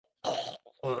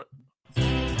It's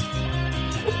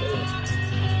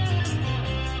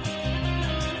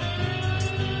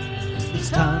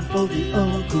time for the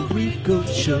Uncle Rico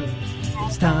Show.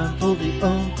 It's time for the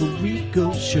Uncle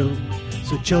Rico Show.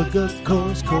 So chug a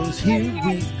course, here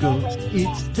we go.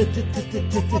 It's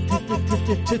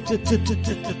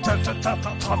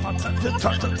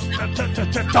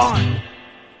time.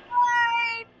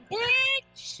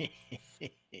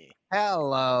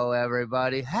 Hello,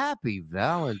 everybody. Happy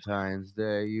Valentine's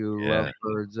Day, you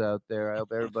lovebirds out there. I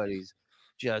hope everybody's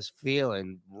just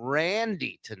feeling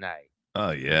randy tonight.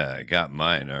 Oh, yeah. I got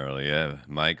mine earlier.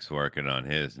 Mike's working on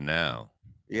his now.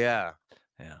 Yeah.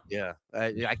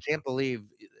 I can't believe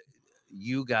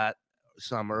you got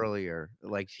some earlier.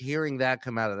 Like hearing that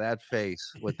come out of that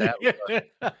face with that.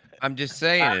 I'm just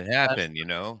saying it happened, you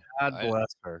know. God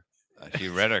bless her. She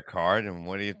read her card, and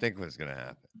what do you think was going to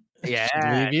happen? Yeah.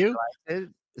 Leave you?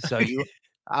 So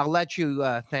I'll let you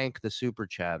thank the super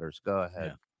chatters. Go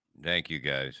ahead. Yeah. Thank you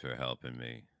guys for helping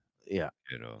me. Yeah.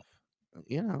 Get off.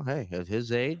 You know, hey, at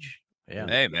his age,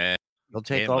 Hey, man. he'll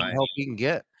take all the help he can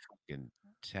get. Fucking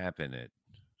tapping it.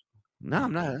 No,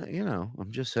 I'm not. You know,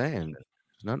 I'm just saying,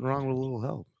 there's nothing wrong with a little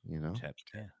help. You know, Tap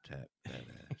that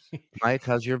ass. Mike,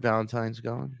 how's your Valentine's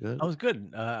going? Good. I was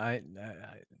good.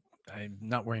 I'm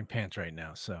not wearing pants right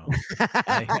now, so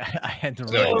I had to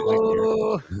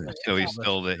run. So he's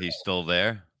still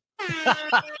there.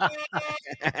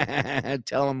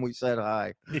 Tell him we said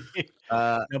hi.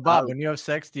 Now, Bob, when you have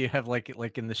sex, do you have like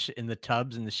in the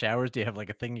tubs in the showers? Do you have like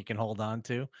a thing you can hold on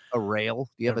to? A rail?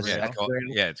 Do you have a sex rail?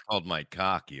 Yeah, it's called my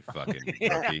cock. You fucking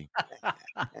rookie.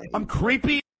 I'm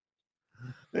creepy.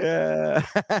 Yeah.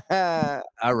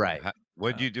 All right.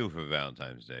 What'd you do for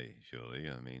Valentine's Day, Shirley?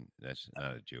 I mean, that's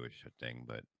not a Jewish thing,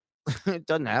 but it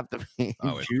doesn't have to be.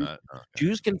 Oh, it's not? Okay.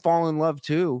 Jews can fall in love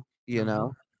too. You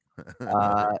know.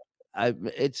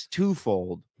 It's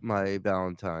twofold, my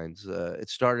Valentine's. It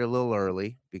started a little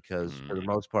early because for the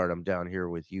most part I'm down here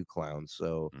with you clowns.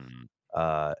 So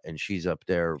and she's up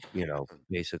there, you know,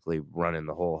 basically running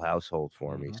the whole household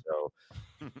for me. So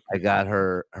I got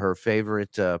her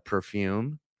favorite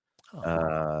perfume.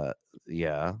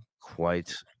 Yeah,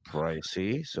 quite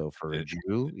pricey. So for a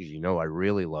Jew, you know, I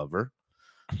really love her.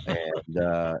 And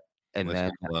what's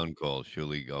then the cologne called?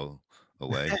 Shirley Go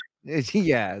Away.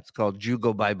 Yeah, it's called Jew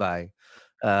Go Bye Bye,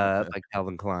 by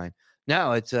Calvin Klein.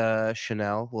 No, it's a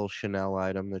little Chanel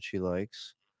item that she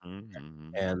likes.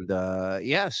 And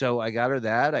yeah, so I got her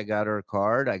that. I got her a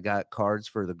card. I got cards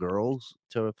for the girls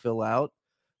to fill out,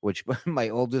 which my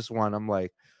oldest one, I'm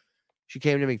like, she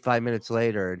came to me 5 minutes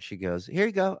later and she goes, "Here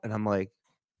you go." And I'm like,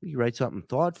 "You write something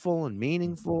thoughtful and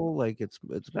meaningful, like it's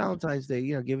Valentine's Day,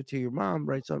 you know, give it to your mom,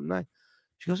 write something nice."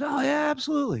 She goes, "Oh yeah,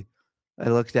 absolutely." I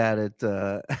looked at it.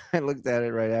 I looked at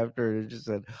it right after, and it just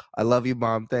said, "I love you,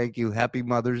 Mom. Thank you. Happy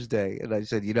Mother's Day." And I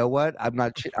said, "You know what? I'm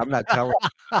not telling.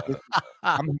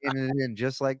 I'm handing it in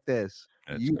just like this.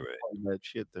 That's You great. explain that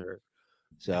shit to her."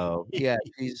 So yeah,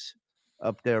 she's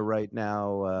up there right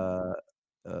now,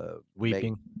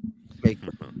 Weeping. making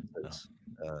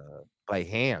by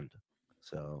hand.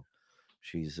 So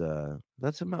she's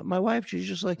that's my wife. She's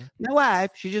just like my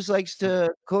wife. She just likes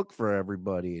to cook for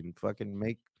everybody and fucking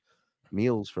make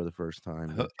meals for the first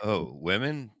time. Oh,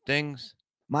 women things?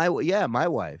 My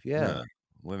wife. Yeah.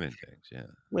 Women things. Yeah.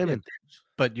 Women things.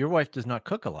 But your wife does not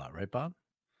cook a lot, right, Bob?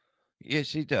 Yeah,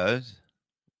 she does.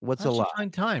 What's How'd a she lot?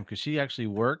 find time because she actually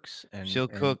works and She'll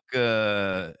cook 2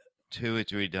 or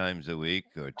 3 times a week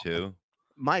or 2.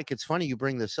 Mike, it's funny you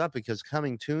bring this up because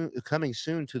coming soon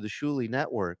to the Shuley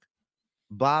Network,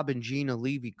 Bob and Gina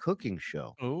Levy cooking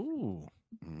show. Oh,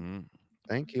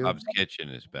 thank you. Bob's Kitchen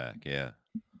is back. Yeah.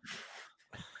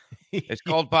 It's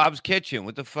called Bob's Kitchen.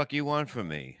 What the fuck you want from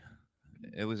me?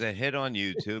 It was a hit on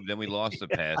YouTube. Then we lost the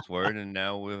password, and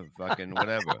now we're fucking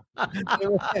whatever.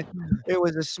 It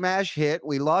was a smash hit.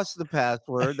 We lost the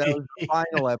password. That was the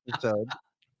final episode.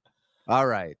 All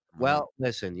right. Well,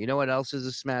 listen, you know what else is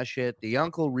a smash hit? The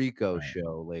Uncle Rico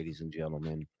Show, ladies and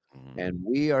gentlemen. And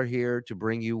we are here to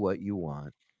bring you what you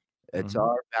want. It's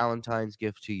our Valentine's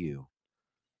gift to you.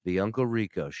 The Uncle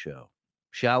Rico Show.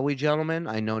 Shall we, gentlemen?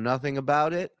 I know nothing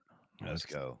about it. Let's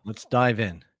go. Let's dive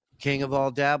in. King of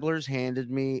all dabblers handed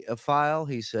me a file.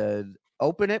 He said,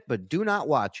 "Open it, but do not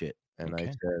watch it." And I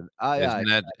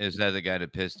said, Is that the guy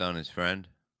that pissed on his friend?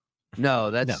 No,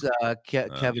 that's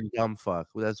Kevin Dumbfuck.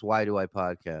 That's Why Do I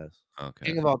Podcast. Okay.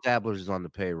 King of all dabblers is on the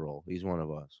payroll. He's one of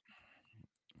us.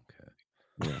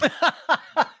 Okay.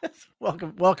 Yeah.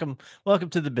 welcome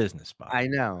to the business, Bob. I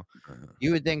know.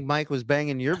 You would think Mike was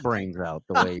banging your brains out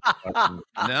the way.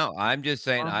 No, I'm just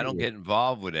saying I don't Yeah. get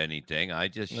involved with anything. I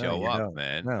just No, show you up, don't.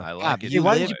 man. No. I Bob, like it. See,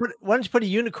 why that don't way. you put a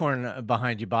unicorn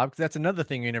behind you, Bob? Because that's another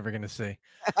thing you're never going to see.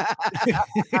 This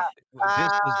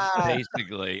is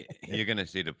basically you're gonna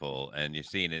see the pool, and you're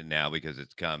seeing it now because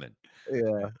it's coming.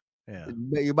 Yeah. Yeah.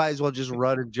 You might as well just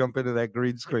run and jump into that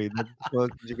green screen. That's the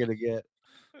closest you're gonna get.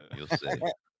 You'll see.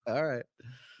 All right.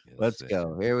 You'll Let's see.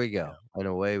 go. Here we go. And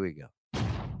away we go.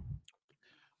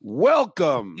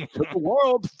 Welcome to the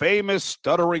world famous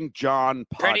Stuttering John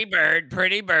Pretty bird,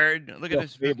 pretty bird. Look at Your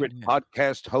this favorite fucking-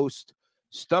 podcast host,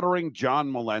 Stuttering John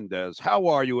Melendez. How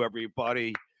are you,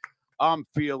 everybody? I'm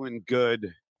feeling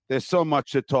good. There's so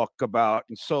much to talk about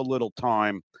and so little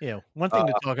time. Yeah. One thing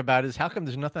to talk about is how come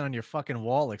there's nothing on your fucking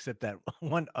wall except that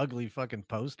one ugly fucking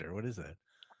poster? What is that?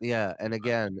 Yeah, and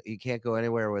again, you can't go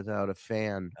anywhere without a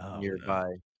fan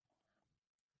nearby.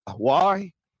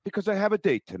 Why? Because I have a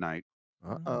date tonight.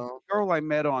 Uh-oh. Girl I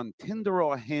met on Tinder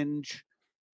or Hinge.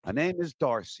 Her name is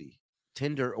Darcy.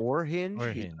 Tinder or Hinge?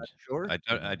 Or He's Hinge. not sure.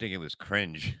 I think it was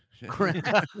cringe.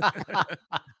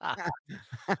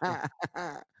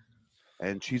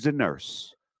 And she's a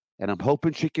nurse. And I'm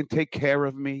hoping she can take care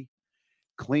of me,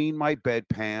 clean my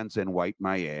bedpans, and wipe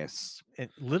my ass.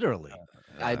 Literally.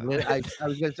 I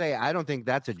was gonna say I don't think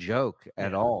that's a joke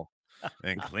at all.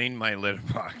 And clean my litter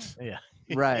box. Yeah.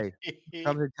 Right.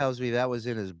 Something tells me that was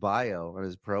in his bio on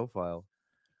his profile.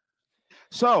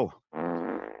 So,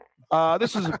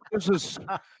 this is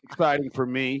exciting for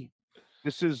me.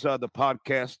 This is the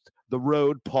podcast, The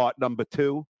Road, part number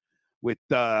 2, with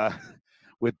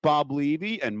Bob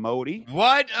Levy and Modi.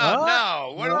 What? Oh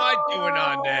no! What am I doing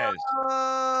on this?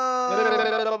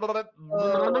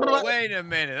 Wait a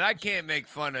minute! I can't make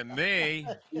fun of me.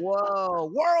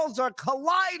 Whoa! Worlds are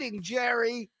colliding,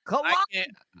 Jerry. I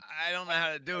don't know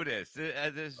how to do this.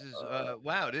 This is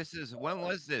wow. This is when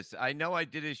was this? I know I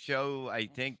did a show. I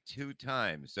think 2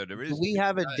 times. So there is. Do we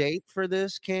have a date for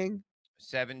this, King?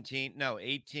 17? No,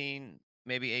 18.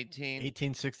 Maybe 18.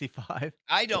 1865.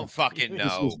 I don't fucking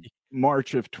know.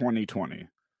 March of 2020.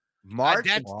 March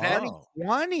that's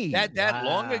 2020. That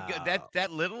long ago.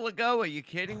 That little ago. Are you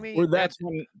kidding me? Or that's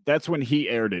when he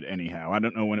aired it anyhow. I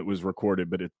don't know when it was recorded,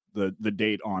 but the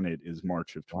date on it is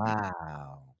March of 2020.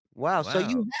 Wow. So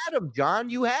you had him, John.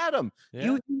 You had him.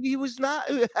 Yeah. He was not.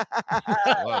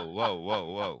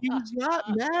 Whoa. He was not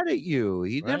mad at you.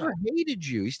 He never hated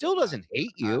you. He still doesn't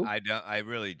hate you. I don't. I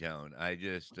really don't. I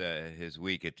just his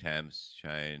weak attempts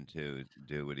trying to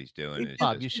do what he's doing.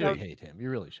 Bob, you should hate him. You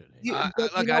really should hate him.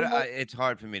 Look, it's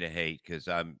hard for me to hate because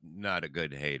I'm not a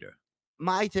good hater.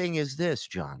 My thing is this,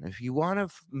 John. If you want to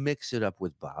mix it up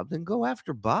with Bob, then go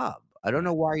after Bob. I don't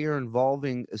know why you're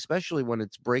involving, especially when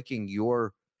it's breaking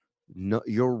your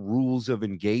rules of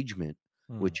engagement,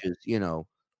 which is,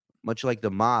 much like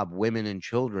the mob, women and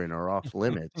children are off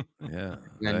limits. Yeah,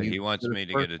 And he wants me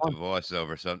to get a divorce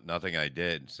over nothing I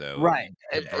did. So right,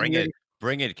 bring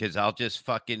it, because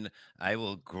I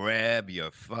will grab your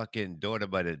fucking daughter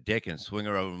by the dick and swing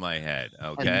her over my head.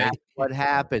 Okay, and that's what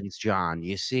happens, John.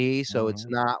 You see, so it's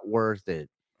not worth it.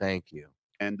 Thank you.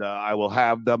 And I will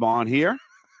have them on here.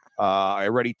 I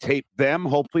already taped them.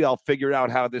 Hopefully, I'll figure out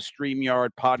how this StreamYard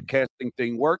podcasting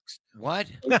thing works. What?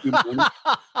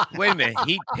 Wait a minute.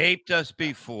 He taped us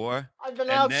before. I've been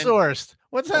outsourced.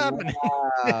 What's happening?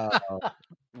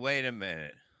 Wait a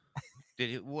minute.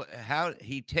 How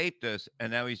he taped us,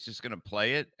 and now he's just going to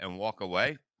play it and walk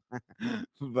away? Is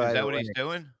that what he's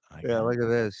doing? Yeah, look at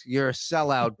this. You're a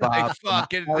sellout, Bob.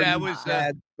 That was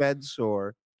bed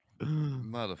sore.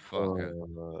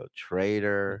 Motherfucker.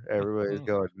 Traitor. Everybody's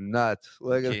going nuts.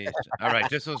 Look at that. All right,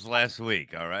 this was last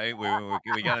week. All right,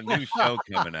 we got a new show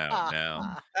coming out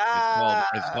now.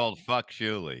 It's called Fuck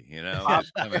Shuley.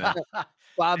 It's coming out.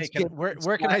 Bob's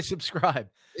where can I subscribe?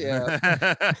 Yeah.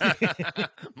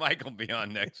 Mike will be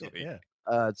on next week. Yeah.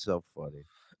 It's so funny.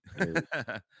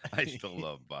 I still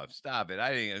love Bob. Stop it.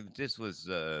 I think this was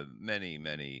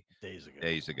many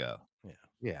days ago.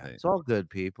 Yeah, it's all good,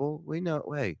 people. We know.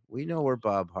 Hey, we know where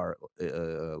Bob Hart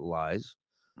lies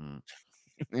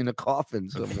in a coffin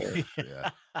somewhere.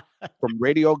 Yeah. From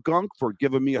Radio Gunk for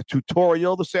giving me a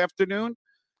tutorial this afternoon,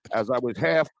 as I was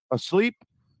half asleep,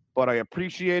 but I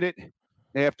appreciate it.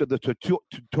 After the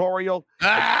tutorial,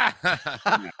 yeah,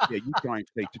 you try and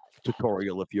say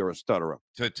tutorial if you're a stutterer.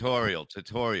 Tutorial.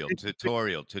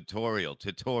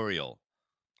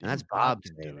 That's Bob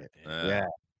doing it. Yeah.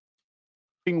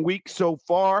 Week so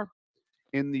far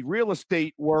in the real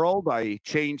estate world, I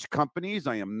changed companies.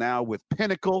 I am now with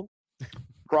Pinnacle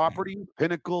Property.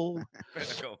 Pinnacle.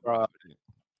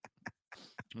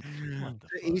 What the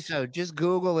fuck? Eso, just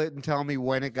Google it and tell me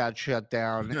when it got shut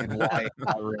down and why it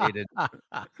got raided.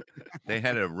 They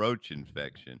had a roach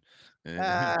infection.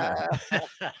 Ah.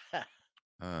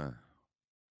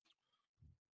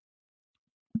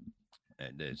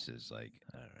 And this is like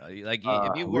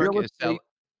if you real work estate.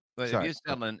 but Sorry.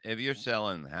 if you're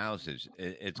selling houses,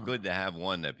 it's good to have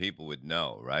one that people would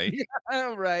know, right?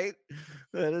 Yeah, right.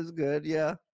 That is good.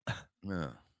 Yeah. Yeah.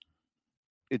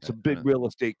 It's a big real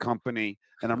estate company,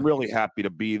 and I'm really happy to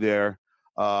be there.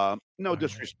 No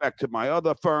disrespect to my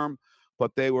other firm,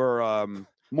 but they were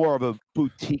more of a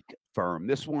boutique firm.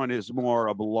 This one is more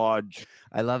of a large.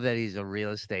 I love that he's a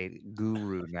real estate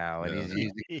guru now, and Yeah.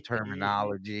 he's using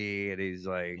terminology, and he's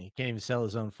like, He can't even sell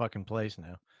his own fucking place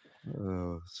now.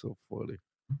 oh, so funny.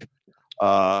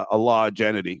 A large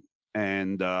entity,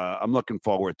 and I'm looking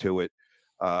forward to it.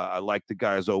 I like the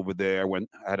guys over there.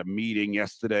 I had a meeting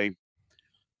yesterday.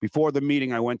 Before the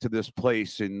meeting, I went to this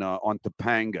place on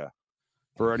Topanga.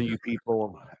 For any of you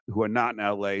people who are not in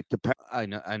LA, I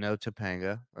know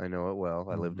Topanga. I know it well.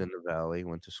 I lived in the Valley,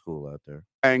 went to school out there.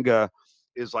 Topanga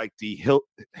is like the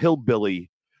hillbilly,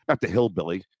 not the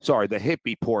hillbilly, sorry, the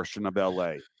hippie portion of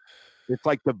LA. It's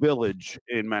like the Village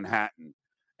in Manhattan.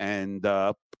 And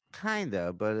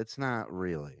Kinda, but it's not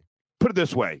really. put it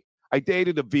this way, I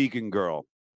dated a vegan girl.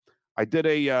 I did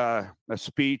a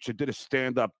speech. I did a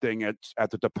stand-up thing at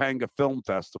the Topanga Film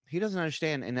Festival. He doesn't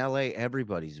understand. In LA,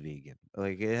 everybody's vegan.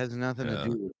 Like it has nothing to Yeah.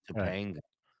 do with Topanga.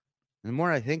 The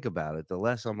more I think about it, the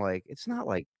less I'm like, it's not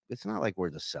like where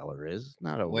the cellar is. It's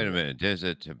not over. Wait a there. minute. There's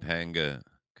a Topanga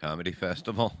comedy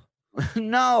festival.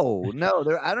 no,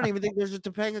 I don't even think there's a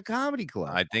Topanga comedy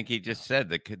club. I think he just said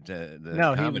the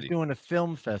No, he was comedy. doing a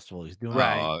film festival. He's doing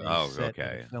Right.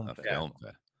 Okay. A film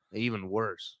fest. Even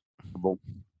worse.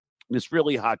 This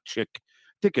really hot chick, I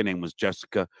think her name was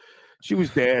Jessica. She was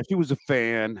there. She was a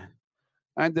fan.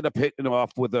 I ended up hitting it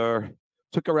off with her.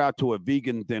 Took her out to a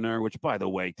vegan dinner, which, by the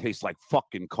way, tastes like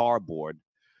fucking cardboard.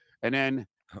 And then,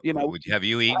 have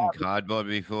you eaten cardboard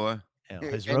before? Yeah,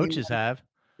 his roaches have.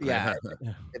 Yeah.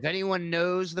 If anyone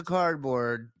knows the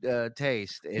cardboard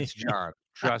taste, it's John.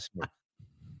 Trust me.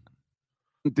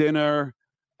 Dinner,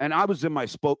 and I was in my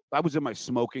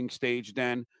smoking stage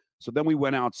then. So then we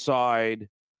went outside,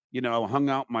 hung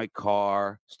out in my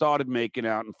car, started making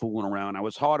out and fooling around. I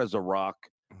was hard as a rock.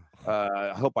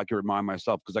 I hope I can remind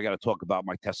myself because I got to talk about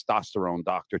my testosterone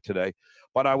doctor today.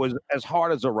 But I was as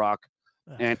hard as a rock.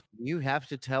 And you have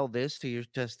to tell this to your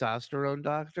testosterone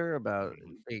doctor about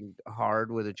being hard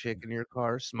with a chick in your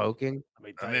car, smoking.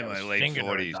 I'm in my late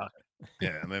 40s.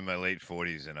 Yeah, I'm in my late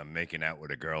 40s and I'm making out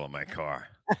with a girl in my car.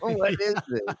 What is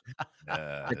it?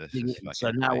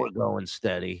 So now we're going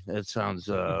steady. That sounds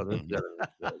and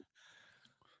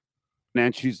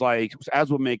then she's like,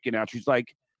 as we're making out, she's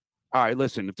like, all right,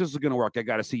 listen, if this is gonna work, I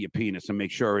gotta see your penis and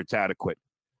make sure it's adequate.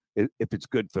 If it's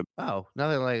good for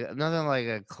nothing like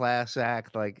a class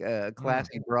act, like a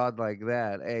classy broad like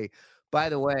that. Hey, by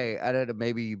the way, I don't know,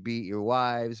 maybe you beat your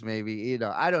wives, maybe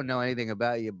I don't know anything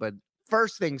about you, but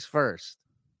first things first,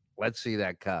 let's see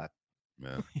that cock.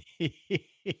 Yeah.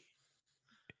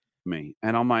 Me.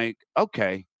 And I'm like,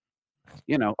 okay,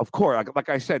 of course, like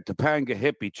I said, Topanga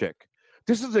hippie chick.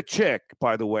 This is a chick,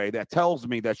 by the way, that tells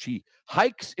me that she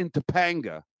hikes in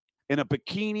Topanga in a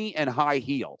bikini and high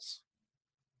heels.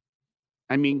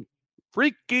 I mean,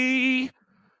 freaky.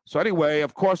 So anyway,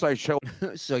 of course I show.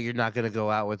 So you're not going to go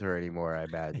out with her anymore, I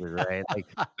imagine, right? Like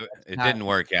it didn't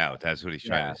work out. That's what he's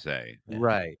trying to say.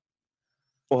 Right.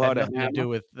 Well, had nothing to do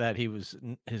with that.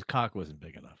 His cock wasn't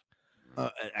big enough.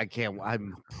 I can't.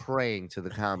 I'm praying to the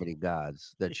comedy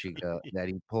gods that he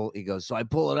goes. So I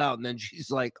pull it out, and then she's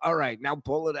like, "All right, now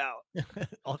pull it out."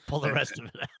 I'll pull the rest of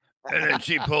it out. And then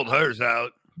she pulled hers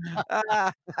out.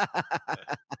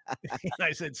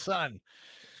 I said, "Son."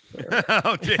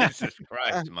 Oh, Jesus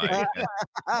Christ, Mike.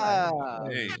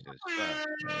 Jesus Christ.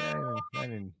 I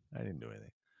didn't do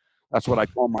anything. That's what I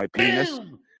call my penis.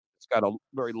 It's got a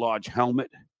very large helmet.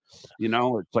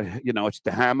 It's like, it's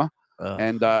the hammer.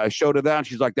 And I showed her that, and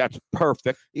she's like, "That's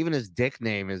perfect." Even his dick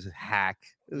name is Hack.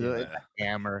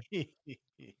 Hammer.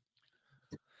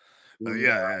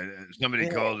 Somebody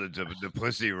called it the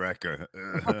pussy wrecker.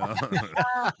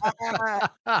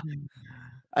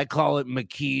 I call it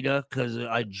Makita because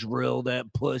I drill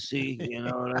that pussy. You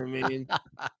know what I mean?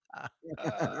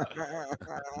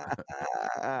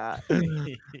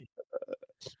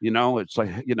 It's like,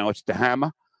 it's the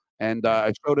hammer. And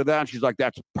I showed her that, and she's like,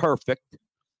 "That's perfect."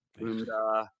 And,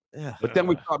 but then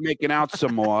we start making out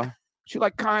some more. She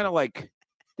kind of I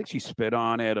think she spit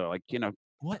on it, or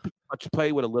what? touch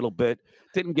play with a little bit.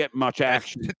 Didn't get much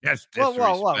action. That's Whoa,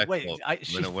 disrespectful. wait.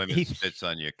 When a woman spits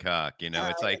on your cock,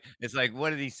 it's like, what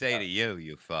did he say to you?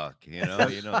 You fuck, you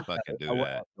don't fucking do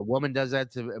that. A woman does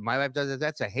that to my wife does it.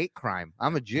 That's a hate crime.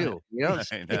 I'm a Jew. You don't I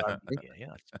spit know. on me. Yeah, you're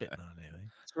not spitting on anything.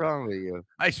 What's wrong with you?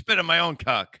 I spit on my own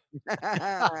cock.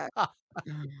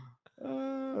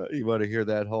 You want to hear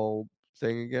that whole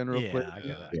thing again, real quick? I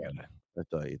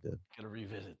thought you did. gotta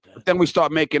revisit that. But then we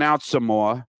start making out some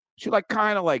more. She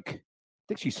kind of I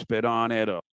think she spit on it,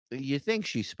 or You think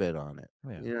she spit on it?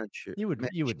 Yeah. You're not sure. You would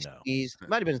Maybe know. she sneezed.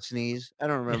 Might have been a sneeze. I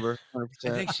don't remember. 100%. I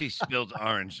think she spilled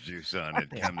orange juice on it.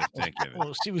 Come to think of it.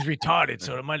 Well, she was retarded,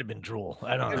 so it might have been drool.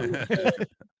 I don't know.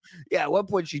 Yeah, at one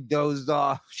point she dozed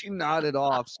off. She nodded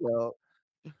off. So,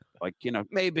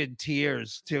 maybe in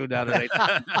tears too. Now that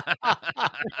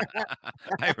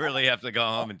I really have to go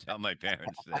home and tell my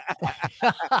parents that.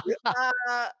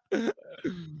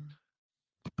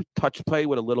 touch play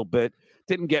with a little bit.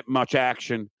 Didn't get much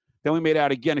action. Then we made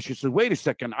out again, and she said, "Wait a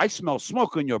second, I smell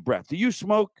smoke in your breath. Do you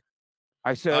smoke?"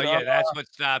 I said, "Oh yeah, that's what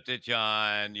stopped it,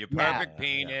 John. Your perfect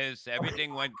penis. Yeah.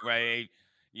 Everything went great.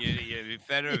 You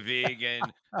fed her vegan,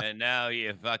 and now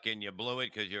you blew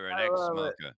it because you're an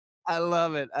ex-smoker." I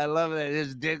love it. I love it.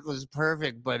 His dick was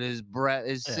perfect, but his breath,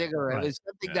 his cigarette, is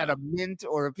something that a mint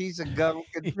or a piece of gum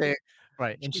could pick.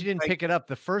 Right, and she didn't pick it up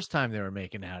the first time they were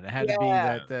making out. It had to be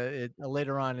that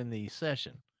later on in the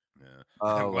session. Yeah.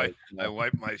 I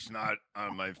wiped my snot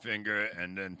on my finger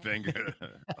and then finger.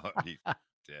 Oh, he's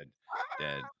dead.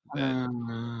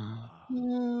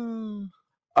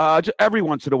 Every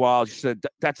once in a while, she said,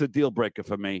 "That's a deal breaker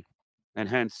for me," and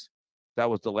hence, that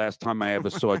was the last time I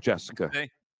ever saw Jessica.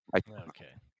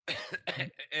 Okay.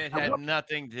 It had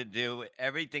nothing to do.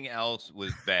 Everything else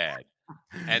was bad.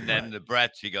 And then the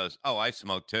breath, she goes, "Oh, I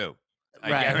smoke too." I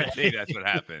guarantee that's what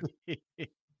happened.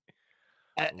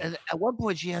 At one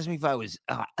point, she asked me if I was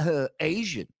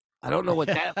Asian. I don't know what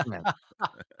that meant.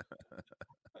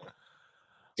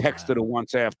 Texted her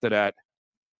once after that,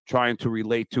 trying to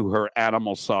relate to her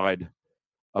animal side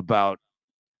about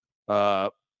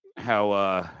how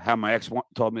my ex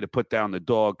told me to put down the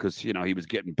dog because he was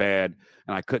getting bad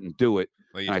and I couldn't do it.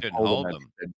 Well, you shouldn't hold him.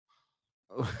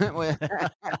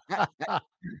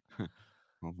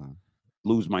 Hold on.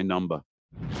 Lose my number.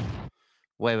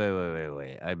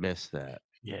 Wait. I missed that.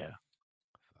 Yeah.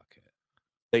 Okay.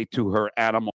 Play to her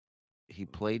animal. He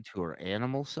played to her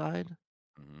animal side?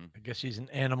 Mm-hmm. I guess she's an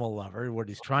animal lover, what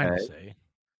he's trying to say.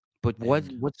 But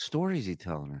what story is he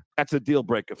telling her? That's a deal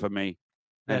breaker for me.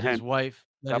 That his wife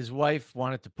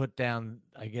wanted to put down,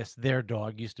 I guess their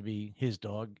dog used to be his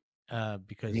dog,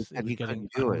 because it was getting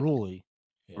unruly.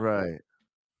 Yeah. Right.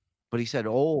 But he said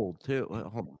old too.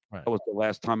 Hold on. Right. That was the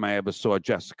last time I ever saw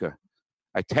Jessica.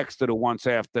 I texted her once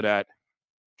after that,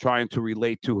 trying to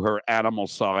relate to her animal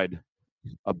side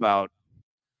about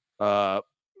how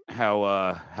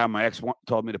my ex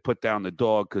told me to put down the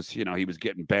dog because he was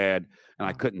getting bad and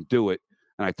I couldn't do it.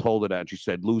 And I told her that, and she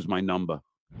said, "Lose my number."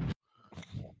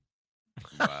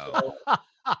 Wow.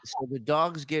 So the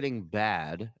dog's getting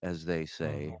bad, as they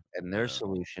say, and their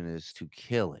solution is to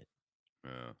kill it.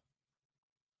 Yeah.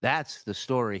 That's the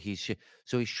story.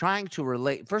 So he's trying to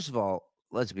relate. First of all,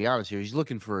 let's be honest here. He's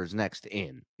looking for his next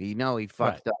in. He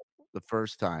fucked up the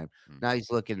first time. Now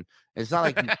he's looking. It's not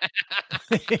like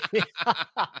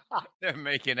they're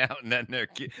making out and then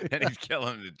he's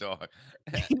killing the dog.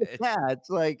 Yeah,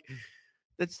 it's like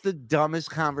that's the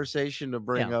dumbest conversation to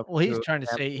bring up. Well, he's trying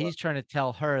to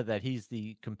tell her that he's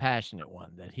the compassionate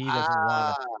one, that he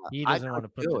doesn't want to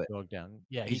put the dog down.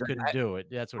 Yeah, he couldn't do it.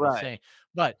 That's what he's saying.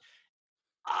 But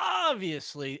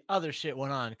obviously other shit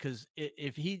went on, because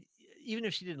even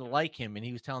if she didn't like him and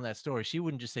he was telling that story, she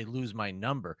wouldn't just say, "Lose my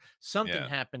number." Something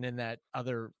happened in that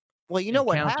other Well, you know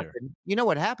what happened? You know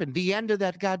what happened? The end of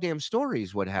that goddamn story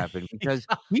is what happened, because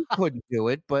he couldn't do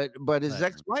it, but his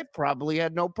ex-wife probably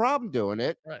had no problem doing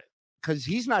it. Right. Because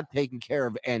he's not taking care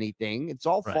of anything. It's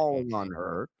all falling on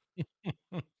her.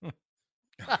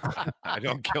 I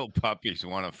don't kill puppies,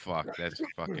 want to fuck. That's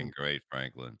fucking great,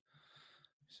 Franklin.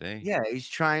 See? Yeah, he's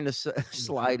trying to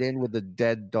slide in with the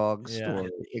dead dog story.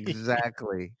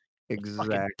 Exactly.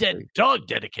 Fucking dead dog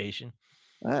dedication.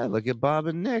 Look at Bob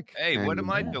and Nick. Hey, what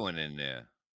am I doing in there?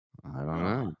 I don't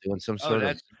know. Doing some sort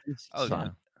of.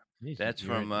 That's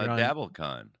from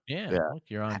DabbleCon. Yeah. Look,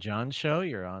 you're on John's show.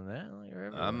 You're on that. You're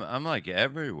everywhere. I'm like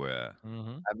everywhere.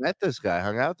 Mm-hmm. I met this guy.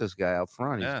 Hung out with this guy out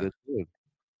front. He's good dude.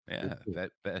 Yeah,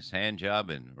 best hand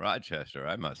job in Rochester,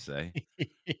 I must say.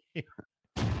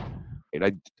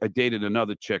 I dated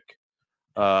another chick.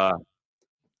 The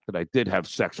that I did have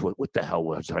sex with. What the hell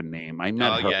was her name? I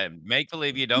met Oh her. yeah, make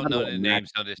believe you don't know the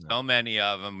names. So there's so many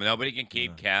of them. Nobody can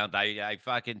keep count. I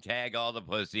fucking tag all the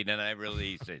pussy, then I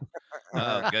release it.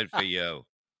 Oh, good for you.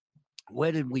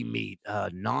 Where did we meet?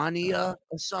 Narnia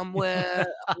somewhere?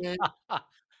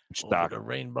 Over the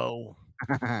rainbow.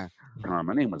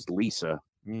 My name was Lisa.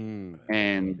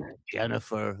 And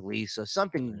Jennifer, Lisa,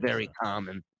 something very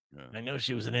common. I know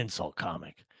she was an insult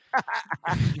comic.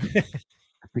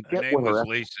 Her name was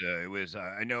Lisa. It was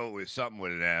I know it was something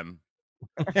with an M.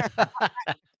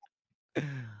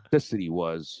 City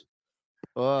was.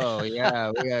 Oh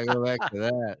yeah, we gotta go back to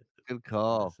that. Good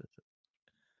call.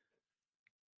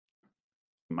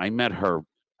 I met her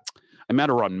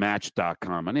on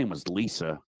Match.com. My name was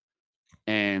Lisa,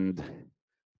 and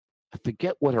I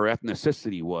forget what her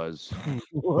ethnicity was.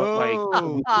 But like, 4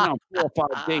 or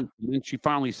 5 dates, and then she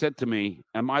finally said to me,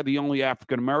 "Am I the only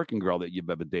African American girl that you've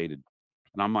ever dated?"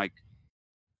 And I'm like,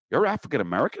 "You're African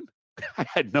American?" I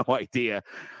had no idea.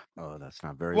 Oh, that's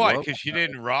not very. Why? Because she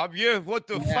didn't rob you? What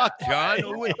the fuck, John?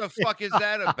 What the fuck is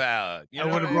that about? I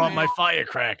would have brought my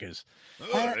firecrackers.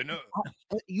 I know.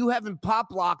 You haven't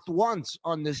pop locked once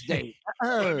on this date.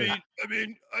 I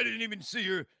mean, I didn't even see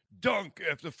her dunk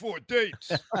after 4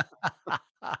 dates.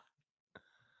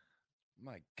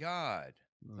 My God,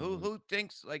 who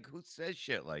thinks who says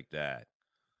shit like that?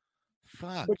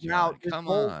 Fuck, Now, John, this come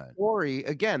whole on. story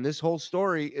again. This whole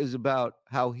story is about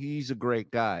how he's a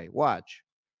great guy. Watch.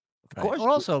 Of course.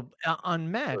 Well, also on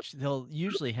Match, they'll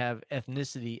usually have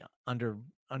ethnicity under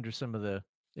some of the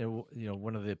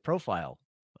one of the profile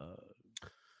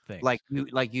things. Like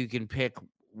you can pick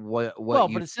what. Well,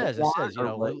 you but it says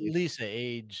Lisa,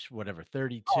 age whatever,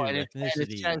 32, and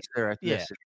ethnicity. it says their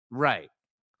ethnicity. Right.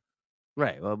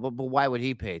 Right. Well, but why would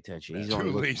he pay attention? He's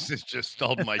only Lisa's just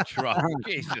stole my truck.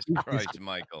 Jesus Christ,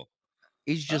 Michael.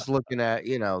 He's just looking at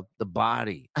the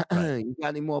body. You got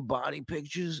any more body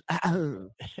pictures?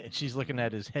 And she's looking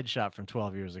at his headshot from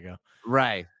 12 years ago.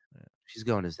 Right. She's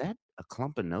going, is that a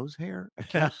clump of nose hair? I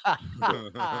can't.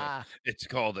 It's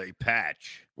called a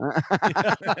patch.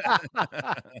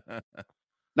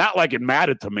 Not like it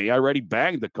mattered to me. I already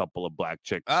banged a couple of black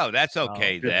chicks. Oh, that's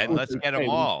okay then. Let's get them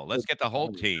all. Let's get the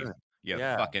whole team. You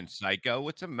fucking psycho.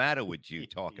 What's the matter with you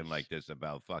talking like this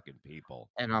about fucking people?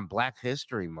 And on Black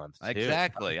History Month, too.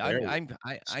 Exactly.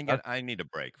 I need a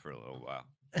break for a little while.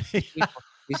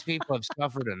 These people have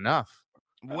suffered enough.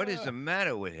 What is the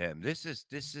matter with him? This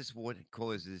is what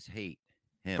causes hate.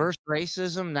 Him. First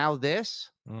racism, now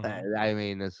this. I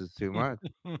mean, this is too much.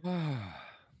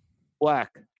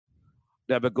 Black.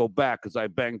 Never go back because I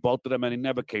banged both of them and he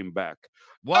never came back.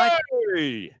 What?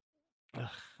 Hey!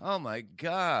 Oh my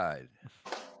God.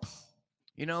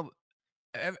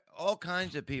 All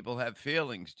kinds of people have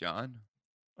feelings, John.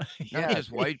 Not just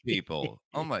white people.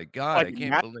 Oh my God, I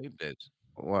can't believe this.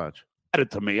 Watch.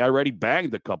 To me, I already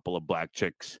banged a couple of black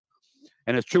chicks.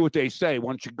 And it's true what they say.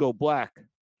 Once you go black,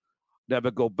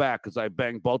 never go back because I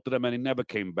banged both of them and he never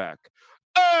came back.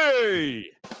 Hey!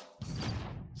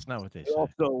 It's not what they say.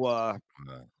 Also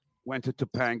went to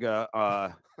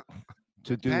Topanga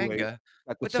to do Topanga?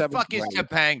 What the fuck is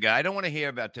Topanga? I don't want to hear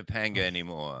about Topanga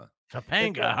anymore.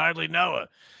 Topanga, I hardly know her.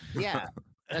 Yeah,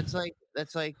 that's like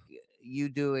you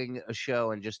doing a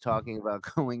show and just talking about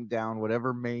going down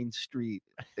whatever main street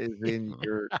is in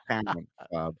your town.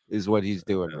 Is what he's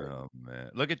doing. Oh man,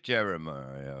 look at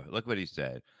Jeremiah. Look what he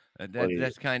said.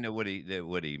 That's kind of what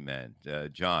he meant,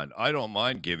 John. I don't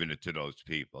mind giving it to those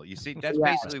people. You see, that's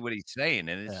basically what he's saying,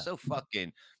 and it's so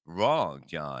fucking wrong,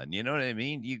 John. You know what I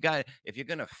mean? If you're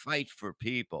gonna fight for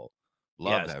people,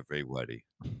 love everybody.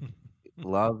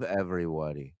 Love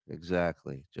everybody.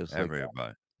 Exactly. Just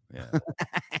everybody. Like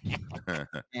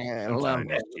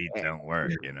sometimes these teeth don't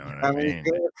work. You know what I mean?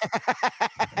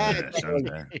 I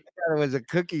thought it was a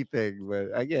cookie thing,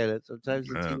 but I get it. Sometimes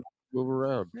the teeth move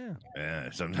around.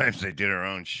 Yeah. Sometimes they do their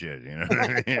own shit. You know what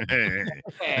I mean?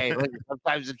 Hey, look,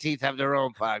 sometimes the teeth have their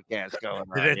own podcast going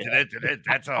on.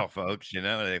 That's all, folks.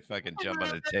 They fucking jump on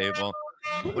the table.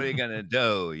 What are you gonna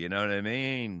do? You know what I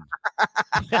mean?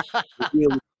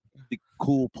 Really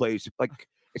cool place. Like,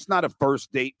 it's not a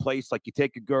first date place. Like, you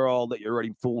take a girl that you're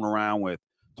already fooling around with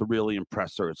to really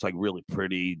impress her. It's like really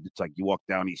pretty. It's like you walk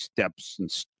down these steps and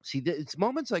see. It's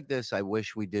moments like this. I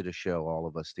wish we did a show, all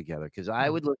of us together, because I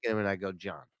would look at him and I go,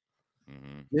 John,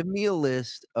 give me a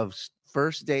list of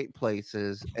first date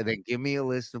places, and then give me a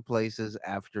list of places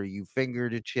after you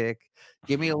fingered a chick.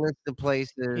 Give me a list of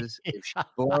places if she's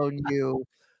blown you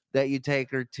that you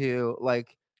take her to.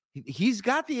 Like, he's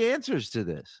got the answers to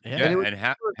this. Yeah, and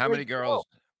how many girls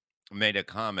made a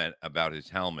comment about his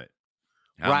helmet?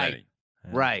 How many?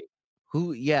 Right.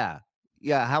 Who? Yeah.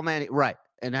 How many? Right.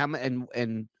 And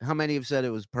how many have said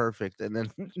it was perfect and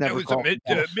then never It was called?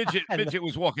 midget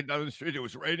was walking down the street. It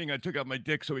was raining. I took out my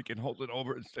dick so he can hold it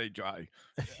over and stay dry.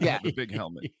 Yeah, the big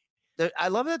helmet. I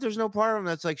love that there's no part of him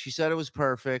that's like she said it was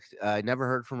perfect. I never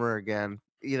heard from her again.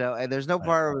 And there's no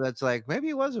part of him that's like maybe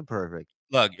it wasn't perfect.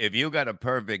 Look, if you got a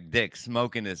perfect dick,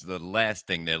 smoking is the last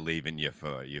thing they're leaving you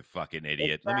for. You fucking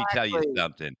idiot. Let me tell you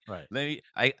something. Right.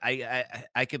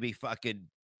 I could be fucking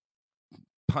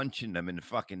punching them in the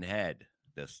fucking head.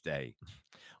 They'll stay.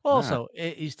 Also,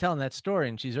 he's telling that story,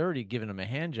 and she's already given him a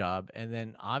hand job, and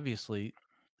then obviously,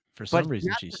 for some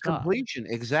reason, she stopped. Completion,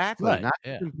 exactly. Right, Not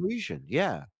yeah. completion.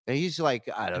 Yeah, and he's like,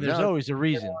 I don't know. There's always a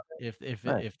reason if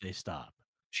they stop.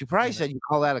 She probably said, "You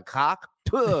call that a cock?"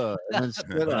 Puh, and then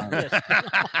spit on it.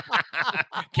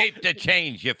 Keep the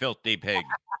change, you filthy pig.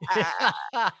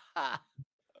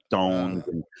 Stones,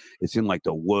 and it's in like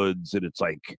the woods, and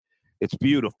it's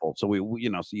beautiful. So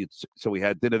so we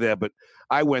had dinner there, but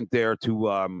I went there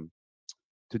to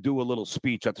do a little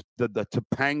speech at the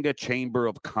Topanga Chamber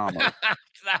of Commerce.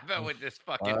 Stop it with this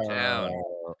fucking town.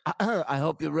 I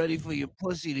hope you're ready for your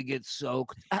pussy to get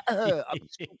soaked. I'm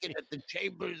speaking at the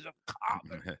Chambers of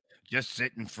Commerce. Just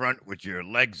sit in front with your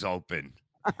legs open.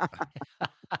 How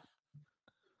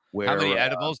Where, many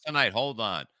edibles tonight? Hold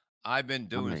on. I've been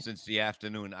doing since the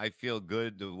afternoon. I feel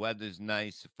good. The weather's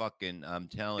nice. Fucking, I'm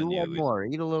telling you. One more.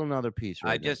 Eat a little another piece.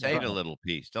 I just ate a little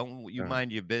piece. Don't you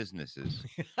mind your businesses?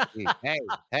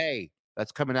 Hey,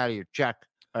 that's coming out of your check.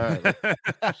 All right.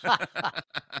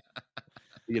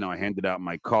 I handed out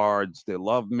my cards. They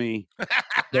love me.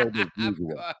 They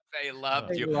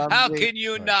loved you. How can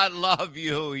you not love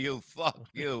you? You fuck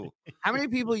you. How many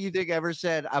people you think ever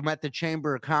said, "I'm at the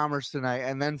Chamber of Commerce tonight,"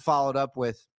 and then followed up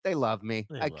with, "They love me.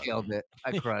 I killed it.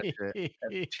 I crushed it at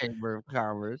the Chamber of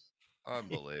Commerce."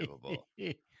 Unbelievable.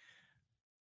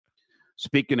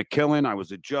 Speaking of killing, I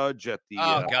was a judge at the.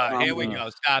 Oh God, here we go.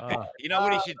 Stop it. You know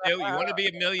what he should do? You want to be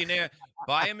a millionaire?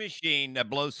 Buy a machine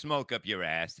that blows smoke up your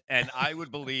ass, and I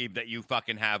would believe that you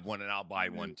fucking have one, and I'll buy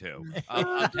one too.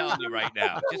 I'm telling you right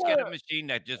now. Just get a machine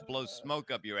that just blows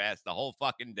smoke up your ass the whole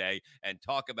fucking day, and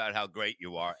talk about how great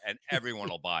you are, and everyone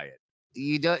will buy it.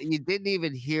 You didn't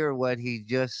even hear what he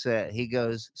just said. He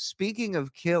goes, "Speaking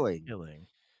of killing.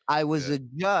 I was a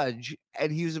judge,"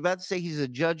 and he was about to say he's a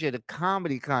judge at a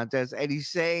comedy contest, and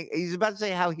he's about to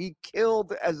say how he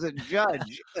killed as a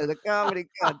judge at a comedy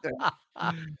contest.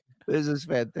 This is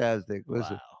fantastic.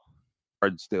 Listen. Wow.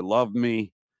 They love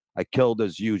me. I killed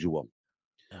as usual.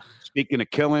 Speaking of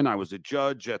killing, I was a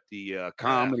judge at the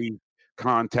comedy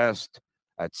contest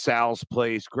at Sal's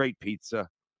Place. Great pizza.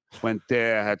 Went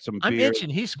there, had some beer. I'm itching.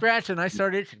 He's scratching. I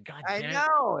started itching. God damn. I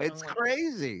know. It's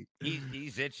crazy.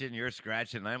 He's itching. You're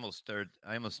scratching. I almost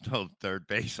told third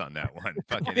base on that one.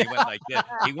 Fucking, he went like this.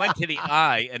 He went to the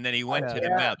eye, and then he went to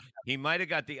the mouth. He might have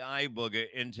got the eye booger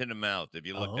into the mouth if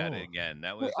you looked at it again.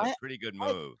 That was a pretty good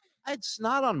move. I had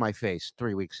snot on my face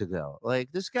 3 weeks ago.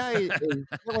 Like, this guy is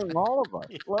killing all of us.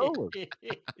 Slowly.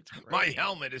 My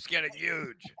helmet is getting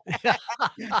huge. I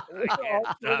can't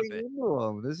stop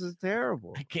it. This is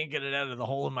terrible. I can't get it out of the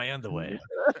hole in my underwear.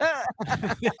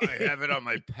 I have it on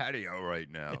my patio right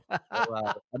now.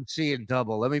 I'm seeing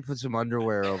double. Let me put some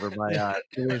underwear over my eye.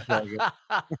 Give me a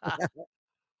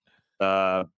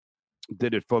second.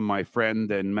 Did it for my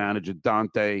friend and manager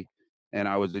Dante, and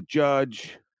I was a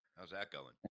judge. How's that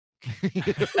going?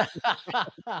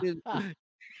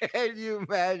 Can you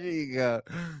imagine? You go,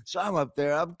 so I'm up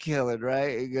there, I'm killing,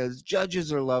 right? He goes,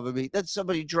 judges are loving me. Then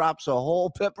somebody drops a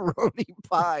whole pepperoni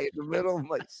pie in the middle of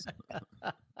my.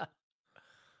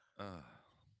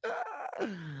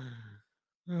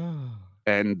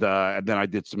 And then I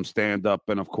did some stand up,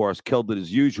 and of course, killed it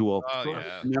as usual. Oh,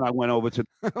 yeah. And then I went over to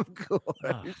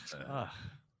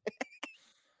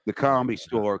the Comedy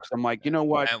Store because I'm like, you know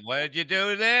what? And what did you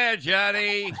do there,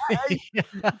 Johnny? I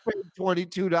paid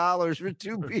 $22 for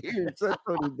 2 beers. That's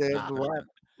what he did.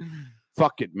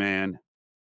 Fuck it, man.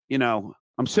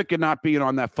 I'm sick of not being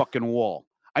on that fucking wall.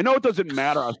 I know it doesn't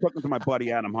matter. I was talking to my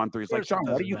buddy Adam Hunter. He's like, Sean,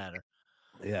 what do you matter?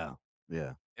 Yeah.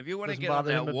 If you want to get on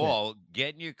that wall,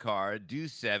 get in your car, do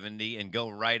 70, and go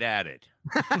right at it.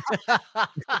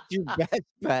 That's your best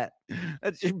bet.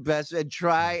 That's your best. And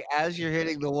try as you're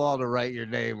hitting the wall to write your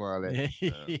name on it.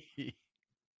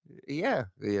 Yeah,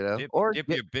 dip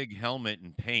your big helmet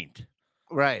in paint.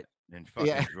 Right. And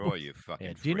fucking draw you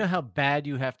fucking. Do you know how bad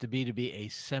you have to be a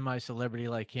semi-celebrity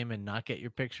like him and not get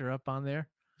your picture up on there?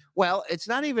 Well, it's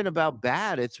not even about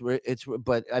bad.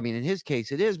 But I mean, in his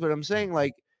case, it is. But I'm saying,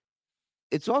 like,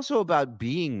 it's also about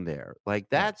being there. Like,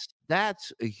 that's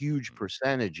a huge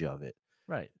percentage of it.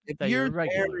 Right. If you're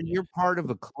there and you're part of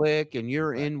a clique and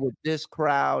you're in with this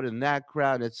crowd and that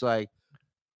crowd, it's like,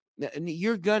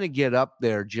 you're gonna get up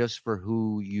there just for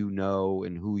who you know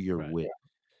and who you're with.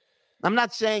 I'm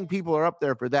not saying people are up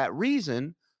there for that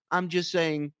reason. I'm just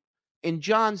saying, in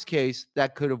John's case,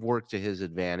 that could have worked to his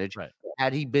advantage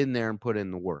had he been there and put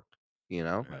in the work. You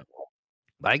know,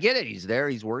 but I get it. He's there.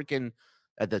 He's working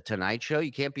at the Tonight Show.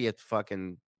 You can't be at the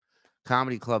fucking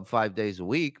comedy club 5 days a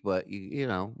week, but you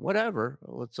know, whatever.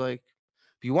 It's like,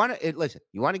 if you want to listen,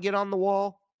 you want to get on the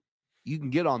wall, you can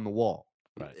get on the wall.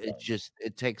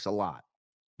 It takes a lot,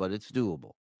 but it's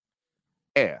doable.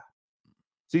 Yeah.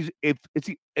 See, if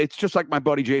it's just like my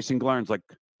buddy Jason Glarn's like,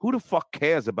 who the fuck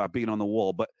cares about being on the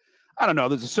wall? But I don't know.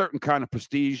 There's a certain kind of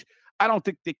prestige. I don't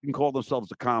think they can call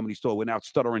themselves a Comedy Store without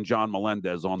stuttering John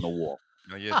Melendez on the wall.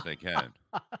 Oh, yes, they can.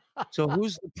 So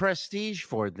who's the prestige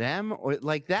for them? Or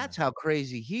like, that's how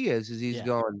crazy he is he's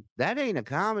going, that ain't a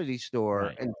Comedy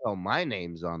Store until my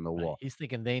name's on the wall. He's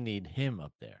thinking they need him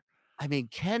up there. I mean,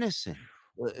 Kennison,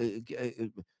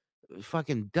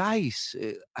 fucking Dice.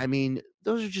 I mean,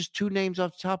 those are just two names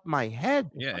off the top of my head.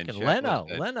 Yeah, and Leno,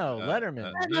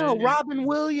 Letterman. Robin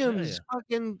Williams.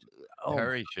 Fucking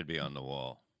Perry should be on the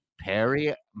wall.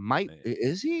 Perry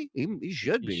is he? He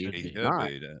should be. He should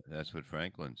be. That's what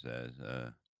Franklin says.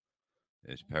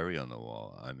 Is Perry on the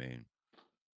wall? I mean,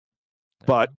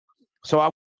 but so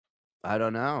I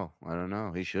don't know.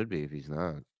 He should be if he's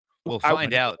not. We'll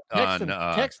find out on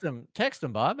text him,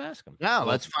 Bob. Ask him. No,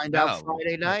 let's find out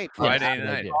Friday night. Friday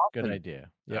night. Good idea.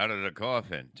 Out of the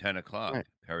coffin, 10 o'clock. Right.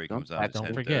 Perry comes out.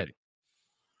 Don't forget.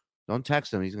 Don't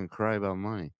text him. He's gonna cry about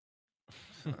money.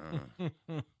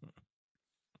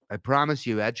 I promise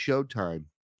you, at showtime,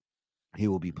 he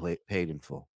will be paid in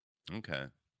full. Okay.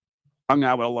 Hung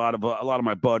out with a lot of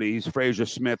my buddies, Fraser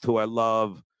Smith, who I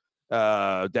love,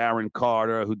 Darren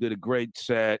Carter, who did a great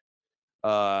set,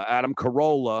 Adam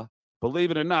Carolla.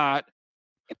 Believe it or not.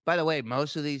 By the way,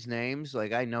 most of these names,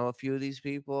 like, I know a few of these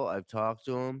people. I've talked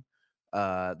to them.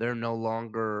 They're no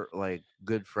longer like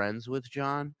good friends with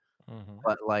John,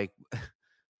 but like.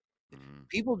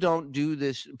 People don't do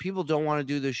this. People don't want to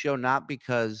do this show, not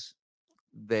because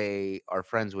they are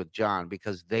friends with John,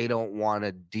 because they don't want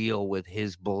to deal with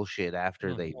his bullshit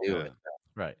after they do it.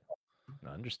 Right.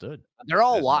 Understood. They're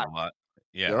all watching.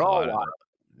 Yeah, they're all watching.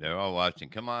 They're all watching.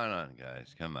 Come on,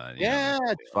 guys. Come on. Yeah,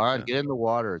 it's fine. Get in the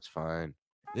water. It's fine.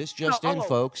 This just in,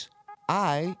 folks.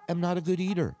 I am not a good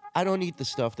eater. I don't eat the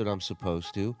stuff that I'm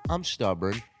supposed to. I'm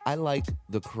stubborn. I like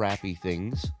the crappy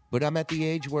things, but I'm at the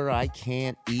age where I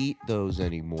can't eat those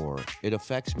anymore. It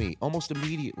affects me almost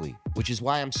immediately, which is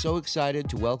why I'm so excited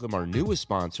to welcome our newest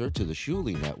sponsor to the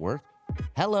Shuli Network,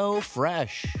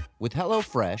 HelloFresh. With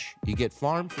HelloFresh, you get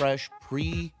farm-fresh,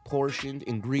 pre-portioned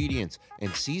ingredients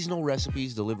and seasonal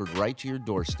recipes delivered right to your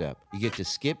doorstep. You get to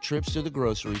skip trips to the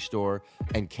grocery store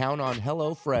and count on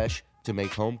HelloFresh to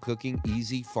make home cooking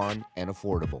easy, fun, and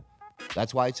affordable.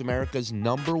 That's why it's America's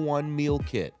 #1 meal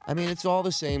kit. I mean, it's all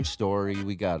the same story.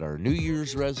 We got our New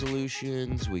Year's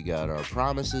resolutions, we got our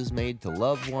promises made to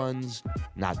loved ones,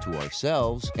 not to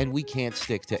ourselves, and we can't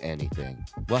stick to anything.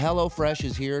 Well, HelloFresh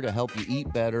is here to help you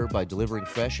eat better by delivering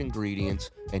fresh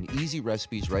ingredients and easy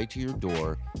recipes right to your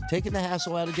door, taking the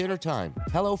hassle out of dinner time.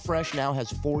 HelloFresh now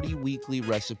has 40 weekly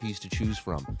recipes to choose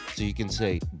from, so you can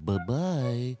say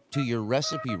bye-bye to your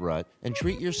recipe rut and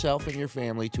treat yourself and your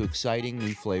family to exciting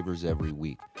new flavors every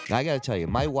week. Now, I got to tell you,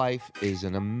 my wife is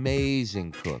an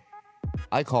amazing cook.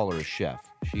 I call her a chef.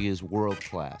 She is world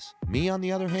class. Me, on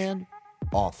the other hand,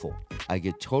 awful. I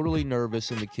get totally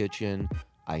nervous in the kitchen.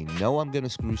 I know I'm going to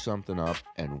screw something up,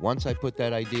 and once I put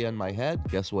that idea in my head,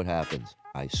 guess what happens?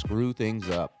 I screw things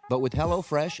up. But with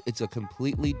HelloFresh, it's a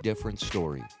completely different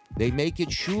story. They make it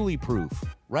Shuli-proof.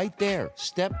 Right there,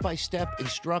 step-by-step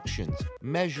instructions,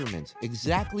 measurements,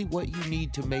 exactly what you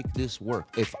need to make this work.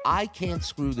 If I can't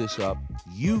screw this up,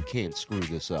 you can't screw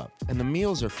this up. And the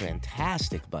meals are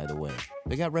fantastic, by the way.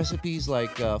 They got recipes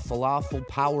like falafel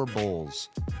power bowls,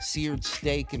 seared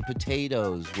steak and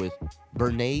potatoes with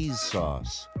béarnaise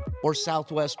sauce, or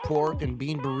Southwest pork and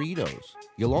bean burritos.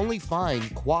 You'll only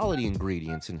find quality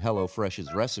ingredients in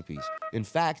HelloFresh's recipes. In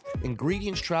fact,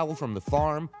 ingredients travel from the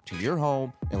farm to your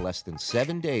home in less than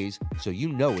 7 days, so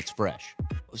you know it's fresh.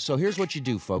 So here's what you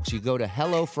do, folks. You go to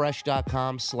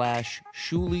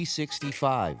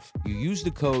HelloFresh.com/Shuli65. You use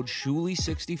the code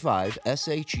Shuli65,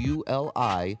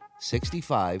 SHULI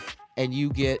 65, and you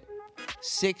get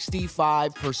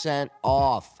 65%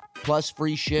 off, plus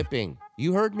free shipping.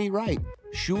 You heard me right.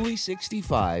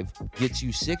 Shuli65 gets you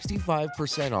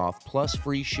 65% off plus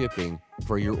free shipping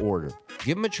for your order.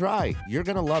 Give them a try. You're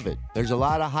going to love it. There's a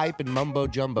lot of hype and mumbo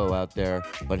jumbo out there,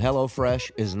 but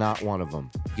HelloFresh is not one of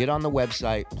them. Get on the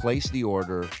website, place the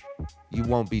order, you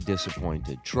won't be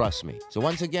disappointed. Trust me. So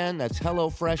once again, that's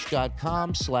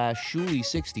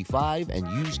HelloFresh.com/Shuli65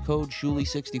 and use code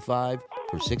Shuli65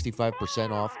 for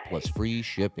 65% off plus free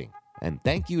shipping. And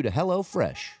thank you to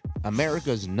HelloFresh,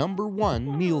 America's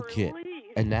 #1 meal kit.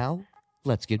 And now,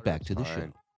 let's get back to the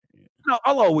show. No,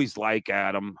 I'll always like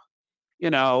Adam.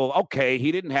 Okay,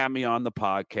 he didn't have me on the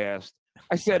podcast.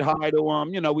 I said hi to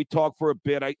him. We talked for a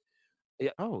bit.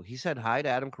 Oh, he said hi to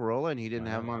Adam Carolla and he didn't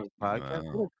have him on his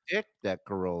podcast? What a dick that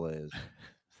Carolla is.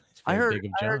 I heard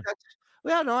that's,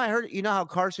 well, no, I heard, how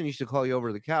Carson used to call you over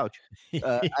to the couch.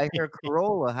 I heard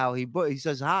Carolla how he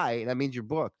says hi, and that means you're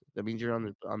booked. That means you're on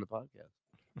the podcast.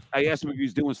 I asked him if he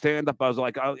was doing stand-up. I was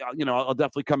like, I'll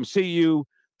definitely come see you.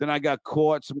 Then I got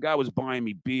caught. Some guy was buying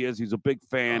me beers. He's a big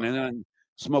fan, and then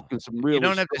smoking some really. You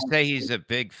don't have to say he's a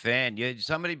big fan.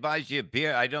 Somebody buys you a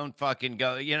beer, I don't fucking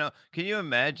go. Can you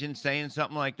imagine saying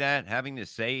something like that? Having to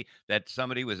say that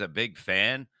somebody was a big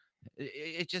fan?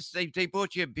 It just they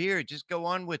bought you a beer. Just go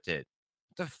on with it.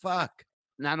 What the fuck?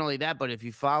 Not only that, but if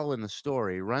you follow in the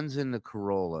story, runs into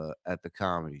Carolla at the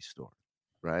Comedy Store,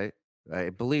 right?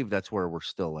 I believe that's where we're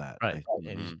still at. Right.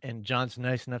 And John's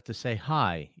nice enough to say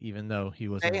hi, even though he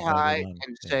wasn't. Say hi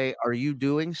and say, "Are you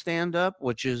doing stand-up?"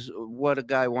 Which is what a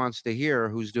guy wants to hear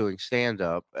who's doing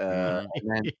stand-up. And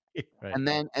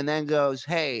then goes,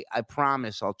 "Hey, I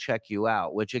promise I'll check you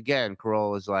out." Which again,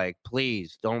 Carolla's like,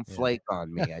 "Please don't flake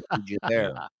on me. I need you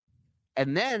there."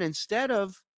 And then instead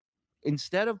of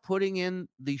putting in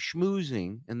the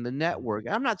schmoozing and the network,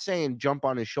 I'm not saying jump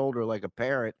on his shoulder like a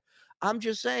parrot. I'm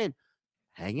just saying,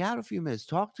 hang out a few minutes,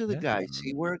 talk to the guy,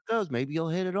 see where it goes. Maybe you'll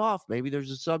hit it off. Maybe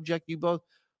there's a subject you both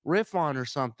riff on or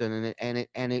something, and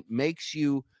it makes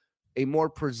you a more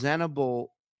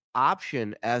presentable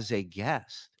option as a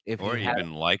guest, or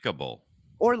even likable.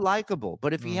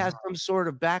 But if he has some sort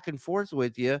of back and forth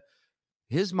with you,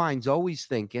 his mind's always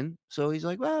thinking. So he's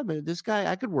like, well, this guy,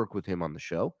 I could work with him on the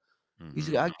show.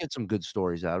 I'd get some good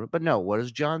stories out of it. But no, what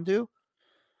does John do?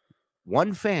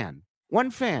 One fan,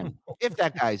 if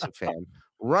that guy's a fan,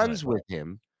 runs with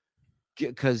him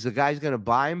because the guy's going to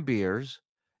buy him beers,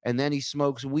 and then he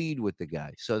smokes weed with the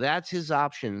guy. So that's his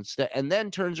option. And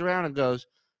then turns around and goes,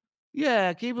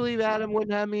 yeah, can you believe Adam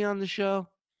wouldn't have me on the show?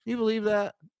 Can you believe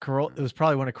that? It was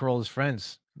probably one of Carolla's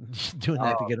friends doing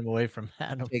that to get him away from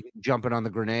Adam. Jumping on the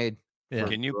grenade. Yeah.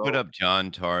 Can you put up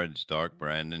John Tard's Dark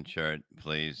Brandon shirt,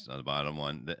 please, on the bottom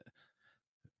one?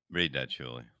 Read that,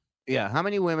 Shuli. Yeah, how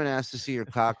many women ask to see your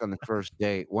cock on the first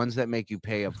date? Ones that make you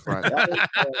pay up front.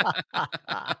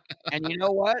 And you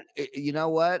know what?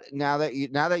 Now that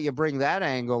you bring that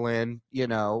angle in,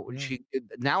 now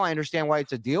I understand why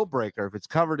it's a deal breaker. If it's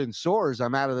covered in sores,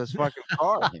 I'm out of this fucking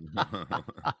car.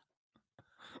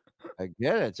 I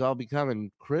get it. It's all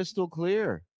becoming crystal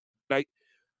clear.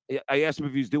 I asked him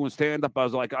if he's doing stand-up. I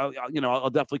was like, I'll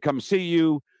definitely come see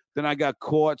you. Then I got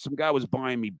caught. Some guy was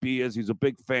buying me beers. He's a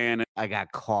big fan. I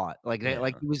got caught. Like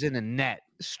he was in a net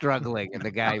struggling, and the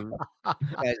guy's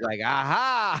like,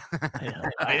 aha.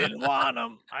 I didn't want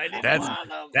him.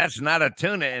 That's not a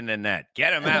tuna in the net.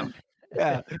 Get him out.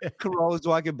 Yeah. Carolla's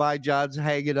walking by. John's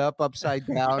hanging up upside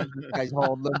down. The guy's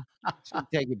holding him. She's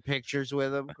taking pictures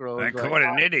with him. I caught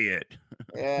an idiot.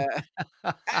 Yeah.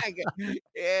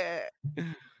 Yeah.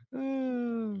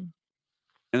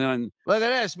 And then look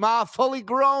at this, ma, fully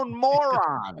grown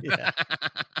moron.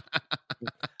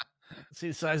 See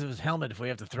the size of his helmet if we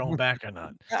have to throw him back or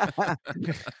not.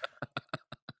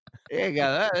 There you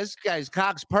go. This guy's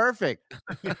cock's perfect.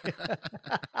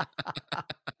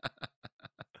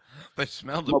 But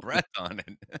smell the breath on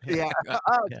it. Yeah.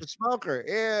 Oh, it's a smoker.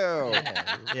 Ew.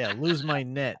 Yeah, lose my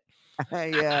net.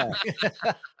 Yeah.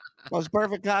 Most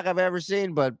perfect cock I've ever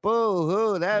seen, but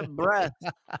boo-hoo, that breath.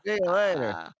 See you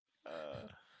later.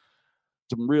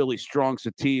 Some really strong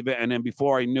sativa, and then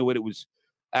before I knew it, it was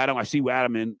Adam. I see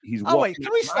Adam, and he's. Oh wait, can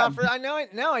we stop for?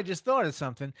 Now I just thought of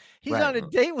something. He's on a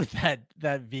date with that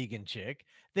vegan chick.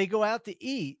 They go out to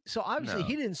eat, so obviously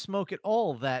he didn't smoke at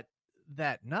all that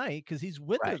night because he's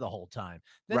with her the whole time.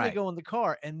 Then they go in the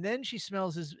car, and then she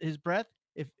smells his breath.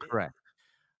 Correct.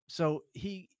 So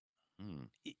he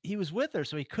was with her,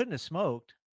 so he couldn't have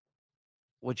smoked.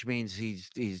 Which means he's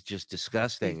just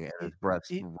disgusting and his breath.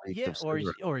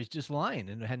 Or he's just lying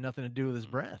and it had nothing to do with his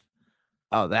breath.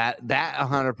 Oh, that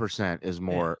 100% is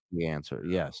more the answer.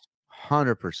 Yes,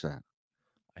 100%.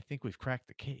 I think we've cracked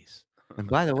the case. And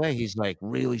by the way, he's like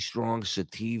really strong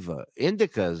sativa.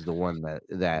 Indica is the one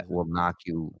that will knock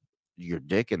your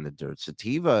dick in the dirt.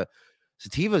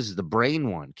 Sativa's the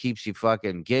brain one. Keeps you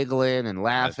fucking giggling and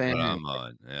laughing. That's what I'm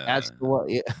on. Yeah. That's the one.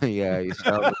 Yeah, you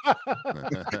sound.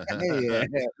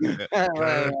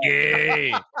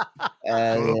 Okay.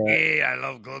 Cookie, I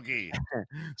love Cookie.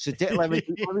 Let me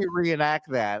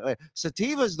reenact that.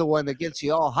 Sativa's the one that gets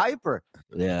you all hyper.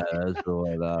 Yeah, that's the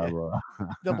one.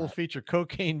 Double feature: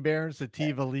 Cocaine Bear and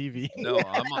Sativa Levy. No,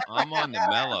 I'm on the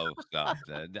mellow stuff.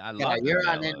 I love you're the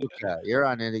on mellow. indica. You're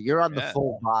on indica. You're on the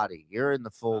full body. You're in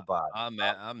the full body.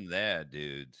 I'm there,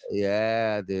 dude.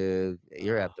 Yeah, dude.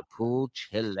 You're at the pool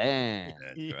chilling.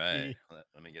 That's right.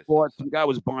 Let me get some guy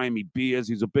was buying me beers.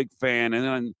 He's a big fan, and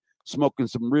then smoking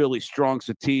some really strong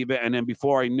sativa. And then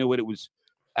before I knew it, it was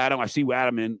Adam. I see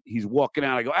Adam, and he's walking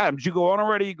out. I go, Adam, did you go on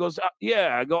already? He goes,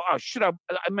 yeah. I go, oh shit, I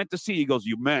meant to see. He goes,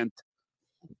 you meant.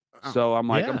 So I'm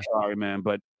like, I'm sorry, man,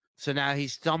 but. So now he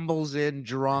stumbles in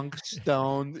drunk,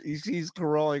 stoned. He sees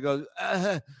Corolla. He goes,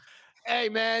 hey,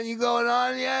 man, you going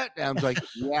on yet? And I'm like,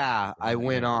 yeah, I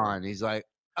went on. He's like,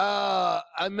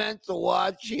 I meant to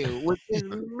watch you, which is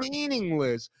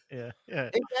meaningless. Yeah.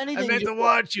 If anything, I meant to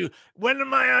watch you. When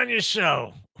am I on your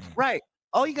show? Right.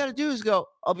 All you got to do is go,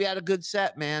 I'll be at a good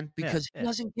set, man, because he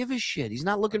doesn't give a shit. He's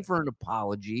not looking for an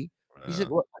apology. He said,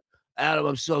 well, Adam,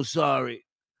 I'm so sorry.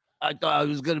 I thought I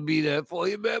was going to be there for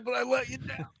you, man, but I let you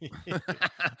down.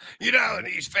 You know,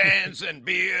 these fans and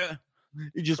beer.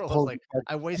 You just pulled like,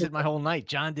 I wasted my whole night.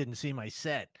 John didn't see my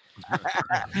set.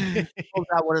 Pulled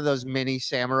out one of those mini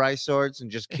samurai swords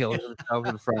and just killed himself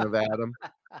in front of Adam.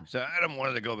 So Adam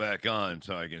wanted to go back on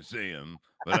so I can see him,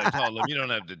 but I told him you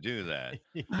don't have to do that.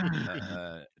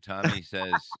 Tommy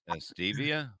says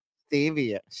stevia.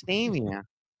 Stevia.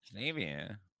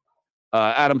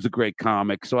 Adam's a great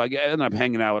comic, so I end up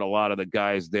hanging out with a lot of the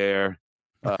guys there.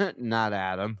 Not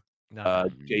Adam.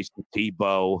 Jason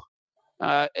Tebow.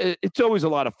 It's always a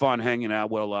lot of fun hanging out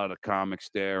with a lot of the comics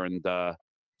there, and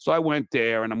so I went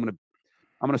there, and I'm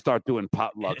gonna start doing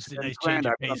potlucks. It's a nice change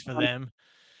of pace for them.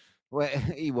 What?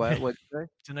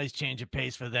 It's a nice change of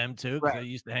pace for them too, because they're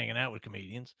used to hanging out with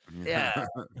comedians. Yeah.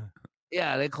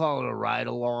 Yeah, they call it a ride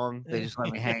along. They just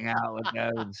let me hang out with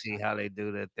them and see how they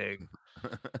do their thing.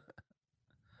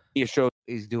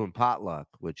 He's doing potluck,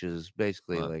 which is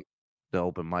basically like the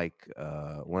open mic,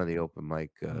 one of the open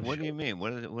mic. What do you mean?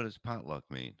 What does potluck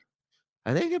mean?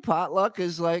 I think a potluck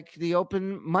is like the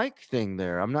open mic thing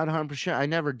there. I'm not 100%. I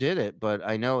never did it, but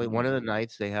I know one of the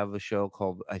nights they have a show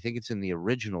called, I think it's in the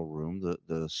original room,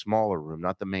 the smaller room,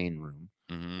 not the main room.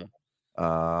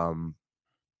 Mm-hmm.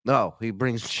 No, he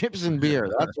brings chips and beer.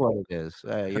 That's what it is.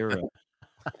 You're right.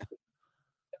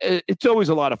 It's always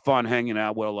a lot of fun hanging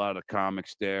out with a lot of the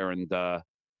comics there, and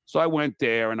so I went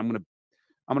there, and I'm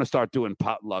gonna start doing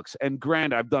potlucks. And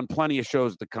granted, I've done plenty of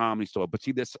shows at the Comedy Store, but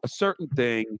see, there's a certain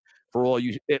thing for all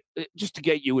you, just to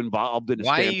get you involved in.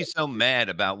 Why are you so mad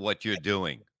about what you're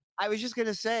doing? I was just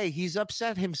gonna say he's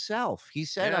upset himself. He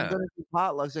said, "I'm gonna do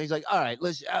potlucks," and he's like, "All right,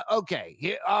 listen, okay,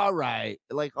 here, all right."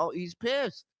 Like, oh, he's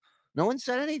pissed. No one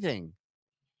said anything.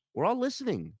 We're all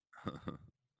listening.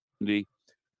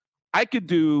 I could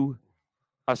do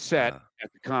a set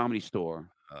at the Comedy Store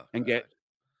and get,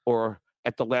 or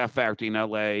at the Laugh Factory in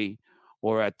LA,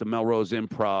 or at the Melrose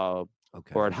Improv,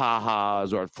 or at Ha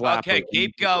Ha's, or at Flappers. Okay,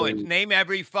 keep going. Name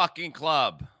every fucking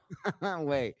club.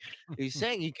 Wait, he's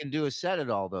saying you can do a set at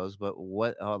all those, but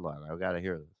what? Hold on, I gotta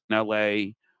hear this. In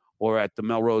LA, or at the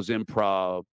Melrose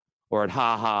Improv, or at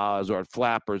Ha Ha's, or at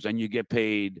Flappers, and you get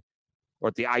paid, or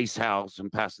at the Ice House in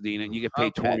Pasadena, and you get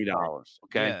paid $20.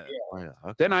 Okay.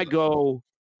 Then I go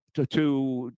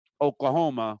to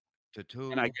Oklahoma,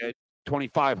 and I get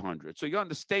 $2,500. So you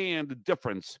understand the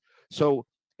difference. So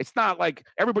it's not like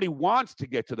everybody wants to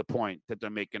get to the point that they're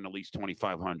making at least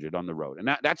 $2,500 on the road, and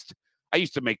that's. I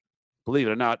used to make, believe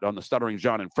it or not, on the Stuttering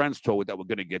John and Friends tour that we're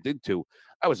going to get into,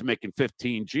 I was making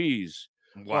 15 G's.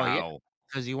 Wow.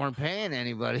 Because you weren't paying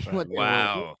anybody.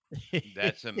 Wow.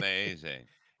 That's amazing.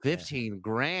 15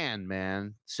 grand,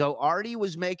 man. So Artie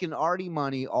was making Artie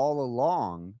money all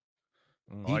along.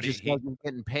 He just wasn't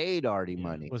getting paid Artie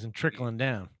money. Wasn't trickling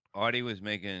down. Artie was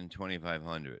making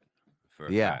 $2,500 for a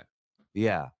fact.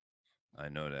 Yeah. I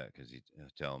know that because he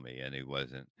told me, and he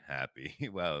wasn't happy.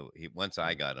 Well, once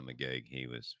I got him a gig, he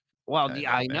was. Well,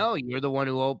 I know you're the one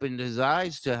who opened his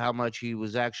eyes to how much he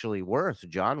was actually worth.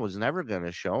 John was never going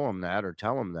to show him that or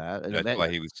tell him that. And that's why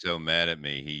he was so mad at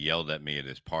me. He yelled at me at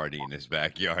his party in his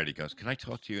backyard. He goes, "Can I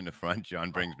talk to you in the front?"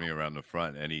 John brings me around the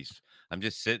front, and I'm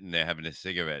just sitting there having a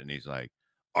cigarette, and he's like,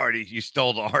 "Artie, you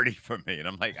stole the Artie from me." And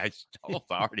I'm like, "I stole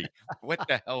the Artie? What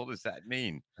the hell does that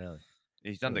mean?" Really?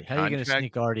 He's on the contract. How are you going to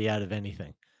sneak Artie out of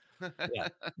anything? Yeah.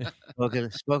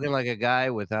 Spoken like a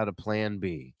guy without a plan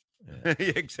B. Yeah.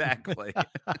 Exactly.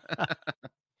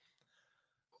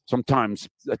 Sometimes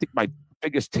I think my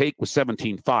biggest take was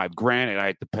 17.5. Granted, I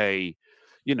had to pay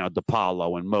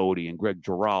DePaulo and Modi and Greg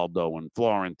Giraldo and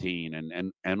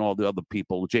Florentine and all the other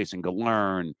people, Jason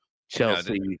Galern,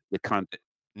 Chelsea,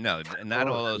 No, not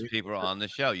all those people are on the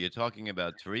show. You're talking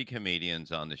about 3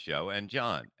 comedians on the show and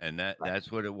John, and that's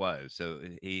what it was. So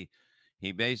he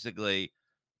basically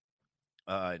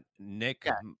Nick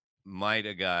might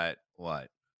have got what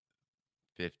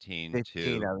 15 I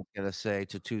to was gonna say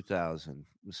to 2,000.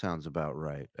 Sounds about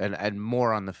right, and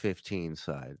more on the 15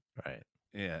 side. Right.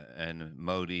 yeah, and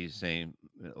Modi's same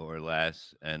or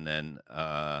less, and then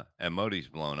and Modi's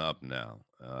blown up now.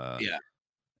 Yeah.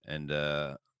 And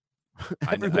I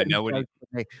Everybody know what does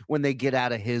when they get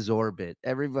out of his orbit.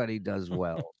 Everybody does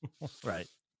well. Right.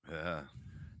 Yeah.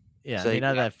 Yeah, So I mean,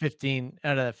 out of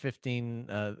that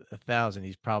 15,000,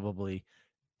 he's probably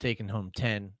taking home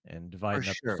 10 and dividing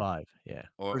up to 5. Yeah.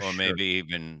 Or maybe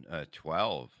even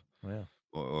 12. Yeah.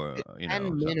 Or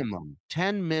 10 minimum.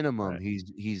 10 minimum Right.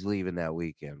 he's leaving that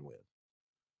weekend with.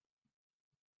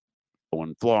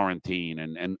 and Florentine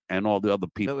and all the other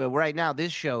people. So, right now,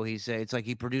 this show, it's like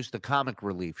he produced a comic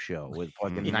relief show with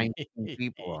fucking 19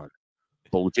 people on it.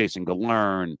 Jason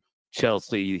Galern,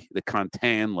 Chelsea, the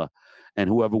Contandler, and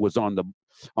whoever was on the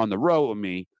row with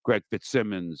me, Greg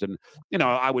Fitzsimmons, and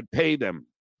I would pay them.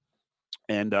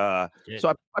 And so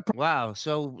I wow,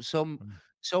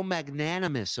 so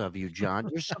magnanimous of you, John.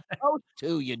 You're supposed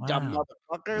to, you dumb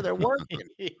motherfucker. They're working.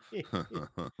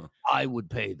 I would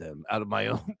pay them out of my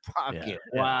own pocket.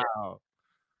 Yeah. Wow.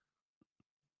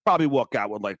 Probably walk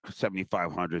out with like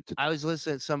 7,500. I was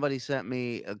listening. Somebody sent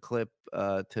me a clip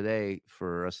today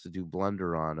for us to do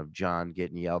Blunder on of John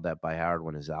getting yelled at by Howard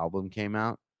when his album came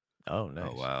out. Oh, nice.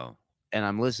 Oh, wow. And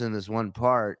I'm listening to this one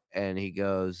part, and he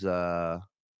goes,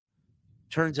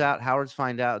 turns out Howard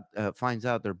finds out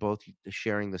they're both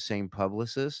sharing the same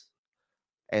publicist.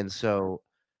 And so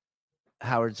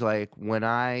Howard's like,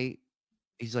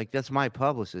 he's like, that's my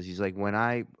publicist. He's like,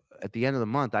 at the end of the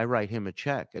month, I write him a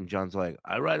check. And John's like,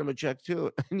 I write him a check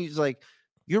too. And he's like,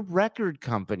 your record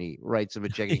company writes him a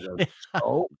check. He goes,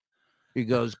 oh, he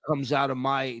goes, comes out of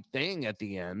my thing at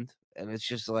the end. And it's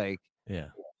just like, yeah,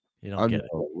 you don't get it.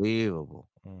 Unbelievable.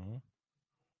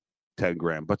 10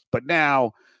 grand. But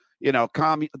now,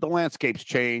 the landscape's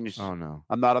changed. Oh no.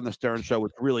 I'm not on the Stern Show,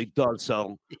 which really does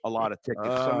sell a lot of tickets.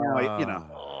 So now,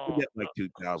 you get like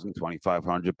 2,000,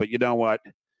 2,500. But you know what?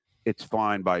 It's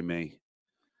fine by me.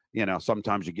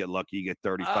 Sometimes you get lucky, you get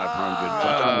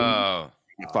 3,500.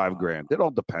 5 grand. It all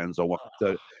depends on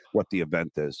what the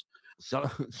event is. So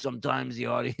sometimes the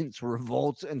audience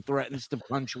revolts and threatens to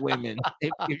punch women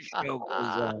if your show goes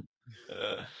on.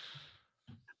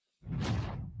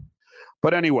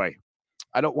 But anyway,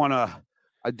 I do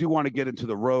want to get into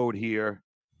the road here.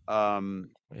 Yeah,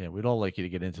 we'd all like you to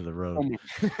get into the road.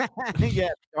 Yeah,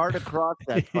 start across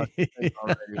that fucking thing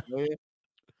already, will you?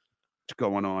 What's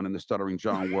going on in the Stuttering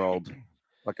John world?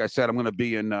 Like I said, I'm going to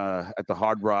be at the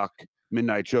Hard Rock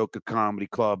Midnight Joker Comedy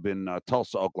Club in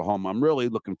Tulsa, Oklahoma. I'm really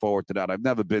looking forward to that. I've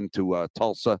never been to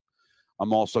Tulsa.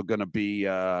 I'm also going to be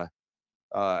at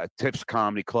Tips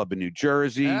Comedy Club in New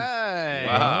Jersey. Hey.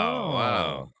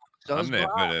 Wow. So I'm there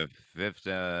for the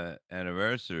 5th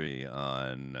anniversary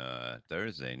on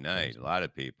Thursday night. A lot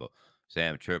of people.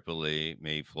 Sam Tripoli,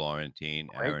 me, Florentine,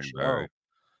 Aaron Burr.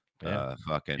 Yeah.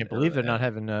 Fucking. Can't believe they're not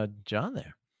having John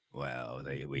there. Well,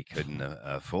 we couldn't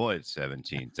afford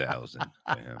 17,000.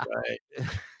 Right.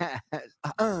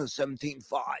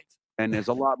 17.5. And there's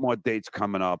a lot more dates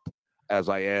coming up as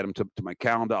I add them to my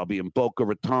calendar. I'll be in Boca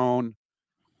Raton,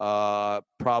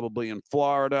 probably in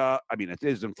Florida. I mean, it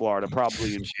is in Florida,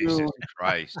 probably in Jesus June.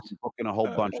 Christ. I'm booking a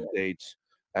whole bunch of dates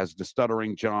as the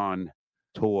Stuttering John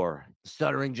tour.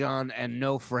 Stuttering John and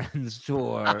No Friends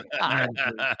tour.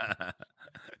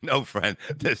 No friend.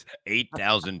 There's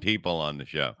 8,000 people on the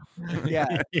show.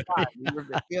 Yeah.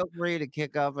 Feel free to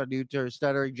kick off a new tour,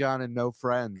 Stuttering John and No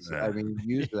Friends. I mean,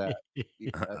 use that.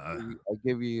 I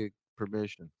give you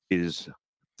permission. Is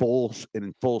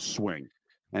in full swing.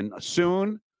 And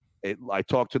soon, I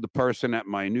talked to the person at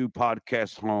my new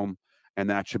podcast home, and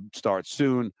that should start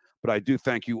soon. But I do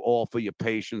thank you all for your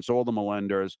patience, all the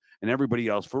Melenders, and everybody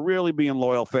else for really being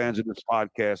loyal fans of this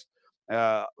podcast.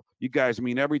 You guys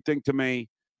mean everything to me.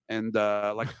 And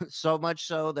like so much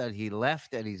so that he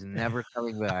left and he's never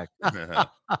coming back.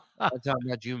 That's how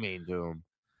much you mean to him.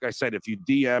 Like I said, if you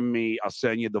DM me, I'll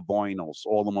send you the vinyls,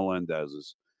 all the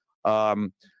Melendezes.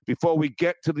 Before we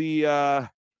get to the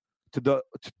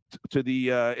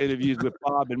interviews with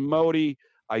Bob and Modi,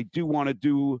 I do want to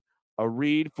do a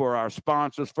read for our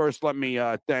sponsors. First, let me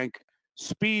thank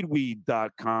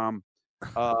Speedweed.com.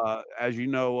 As you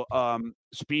know,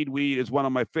 Speedweed is one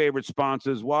of my favorite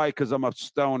sponsors. Why? Because I'm a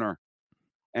stoner.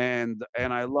 and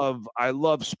I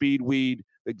love Speed Weed.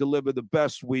 They deliver the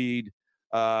best weed.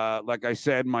 Like I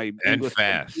said, my and English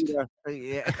fast.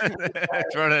 Yeah.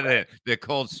 Throw that in. They're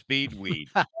called speed weed.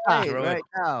 Right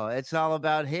now, it's all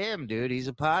about him, dude. He's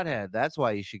a pothead. That's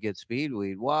why you should get speed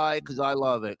weed. Why? Because I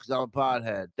love it. Because I'm a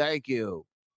pothead. Thank you.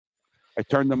 I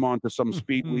turned them on to some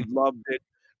Speed Weed. Loved it.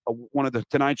 One of the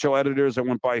Tonight Show editors, I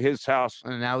went by his house.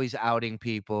 And now he's outing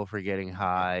people for getting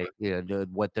high,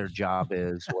 what their job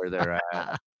is, where they're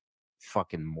at.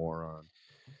 Fucking moron.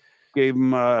 Gave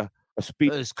him a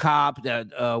speed. This cop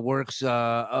that works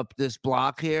up this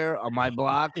block here on my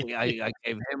block. I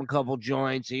gave him a couple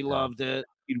joints. He loved it.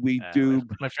 Weed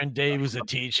tube. My friend Dave was a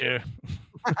teacher.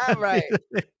 Right.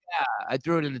 Yeah, I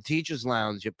threw it in the teacher's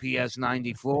lounge at PS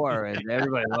 94, and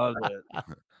everybody loved it.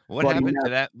 What happened to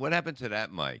that? What happened to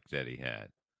that mic that he had?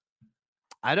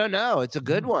 I don't know. It's a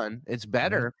good one. It's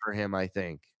better for him, I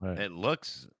think. Right. It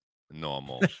looks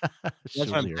normal. That's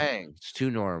what I'm saying. It's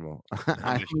too normal.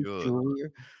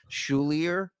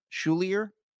 Schulier?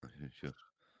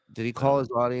 Did he call his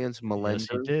audience Melenders?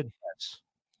 Yes, he did. Yes,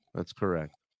 that's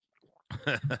correct.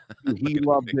 He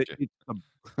loved it.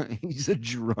 He's a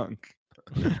drunk.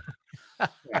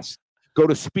 Yes. Go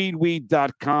to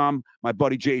speedweed.com. My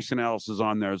buddy Jason Ellis is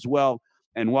on there as well.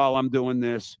 And while I'm doing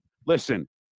this, listen,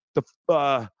 the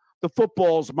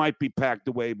footballs might be packed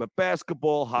away, but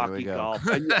basketball, hockey, golf,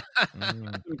 and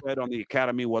bet on the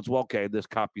Academy was, well, okay, this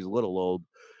copy's a little old.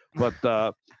 But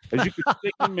as you can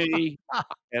see me,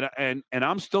 and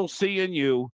I'm still seeing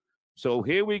you. So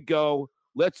here we go.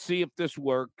 Let's see if this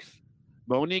works.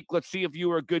 Monique, let's see if you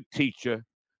were a good teacher.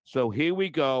 So here we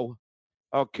go.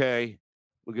 Okay.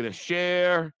 We're going to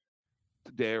share.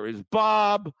 There is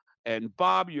Bob. And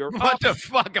Bob, you're what the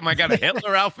fuck? Am I got a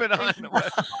Hitler outfit on? What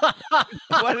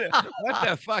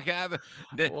the fuck happened?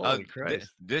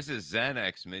 This is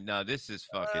Xanax me. No, this is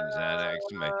fucking Xanax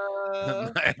me.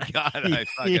 Oh my God, I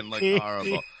fucking look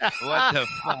horrible. What the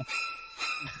fuck?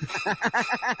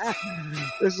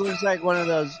 This looks like one of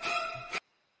those.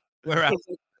 We're out.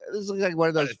 This looks like one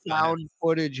of those found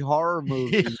footage horror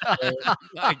movies. Oh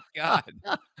my God.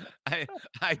 I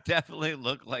definitely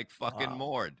look like fucking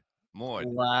Mord.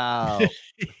 Wow.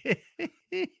 This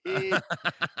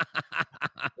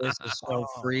is so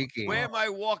freaky. Where am I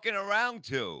walking around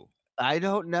to? I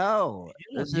don't know.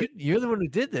 You're the one who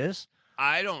did this.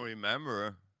 I don't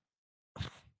remember.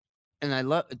 And I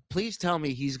love. Please tell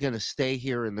me he's going to stay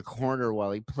here in the corner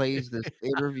while he plays this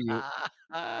interview.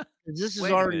 This is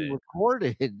already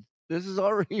recorded. This is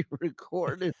already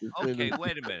recorded. Okay,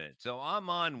 wait a minute. So I'm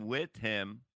on with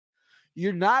him.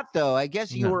 You're not, though. I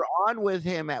guess you were on with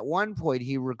him at one point.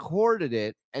 He recorded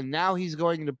it, and now he's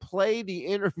going to play the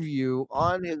interview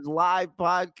on his live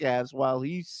podcast while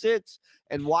he sits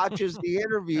and watches the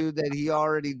interview that he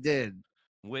already did.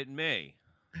 With me.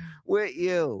 With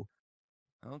you.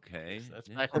 Okay. That's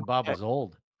back when Bob was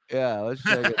old. Yeah, let's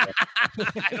check it out.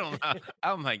 I don't know.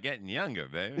 How am I getting younger,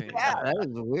 baby? Yeah, that is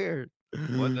weird.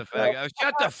 What the fuck? Oh,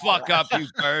 shut the fuck up, you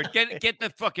bird. Get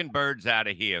the fucking birds out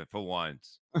of here for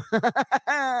once.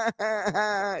 Yeah,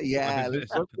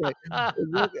 okay. I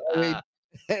mean,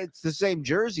 it's the same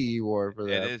jersey you wore for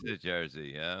that. It is the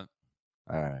jersey, yeah.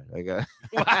 All right, I got.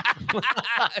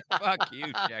 Fuck you,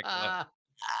 Sheckler. I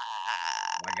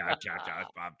got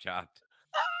chopped, Bob chopped.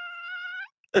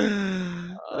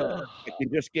 I can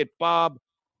just get Bob.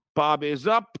 Bob is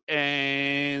up,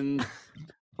 and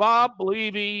Bob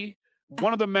Levy,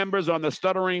 one of the members on the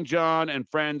Stuttering John and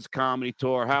Friends comedy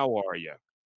tour. How are you?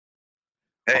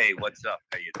 Hey, what's up?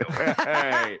 How you doing?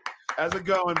 Hey, how's it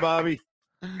going, Bobby?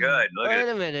 Good. Wait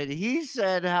a minute. He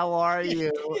said, "How are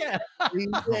you?" Yeah. He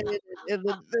said, "This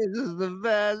is the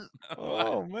best."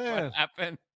 Oh man, what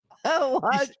happened?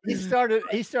 What? He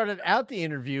started out the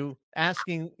interview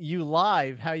asking you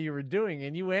live how you were doing,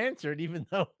 and you answered even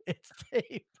though it's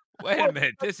tape. Wait a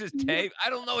minute. This is tape.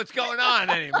 I don't know what's going on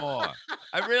anymore.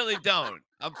 I really don't.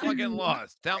 I'm fucking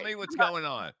lost. Tell me what's going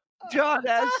on. John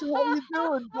asks, "How you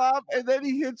doing, Bob?" And then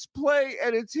he hits play,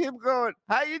 and it's him going,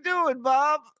 "How you doing,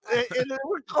 Bob?" In a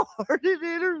recorded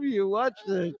interview. Watch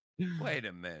this. Wait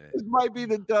a minute. This might be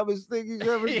the dumbest thing he's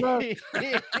ever done.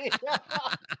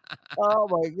 Oh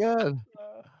my God.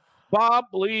 Bob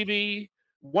Levy,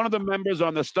 one of the members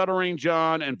on the Stuttering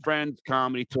John and Friends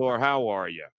comedy tour. How are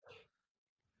you?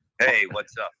 Hey,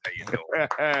 what's up? How you doing?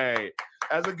 Hey,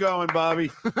 how's it going,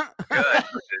 Bobby? Good.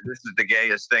 This is the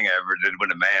gayest thing I ever did with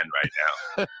a man right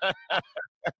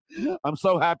now. I'm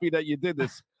so happy that you did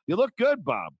this. You look good,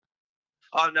 Bob.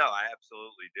 Oh, no, I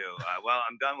absolutely do. Well,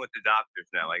 I'm done with the doctors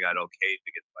now. I got okay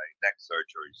to get my neck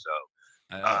surgery, so.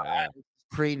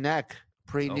 Pre-neck,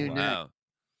 pre-new neck.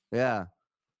 Yeah.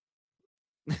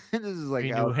 This is like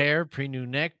pre-new hair, pre-new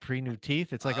neck, pre-new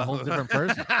teeth. It's like a whole different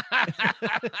person.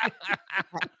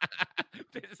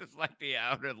 This is like the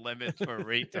outer limits for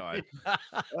retards.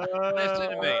 Listen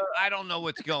to me. I don't know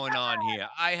what's going on here.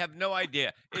 I have no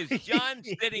idea. Is John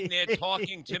sitting there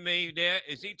talking to me there?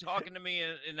 Is he talking to me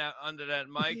in that under that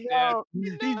mic there? No,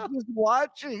 he's just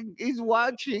watching. He's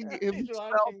watching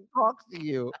himself talk to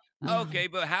you. Okay,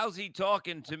 but how's he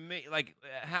talking to me? Like,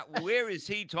 where is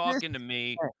he talking to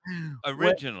me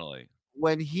originally?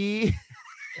 When he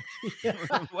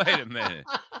Wait a minute.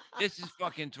 This is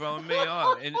fucking throwing me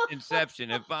off.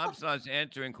 Inception. If Bob starts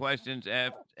answering questions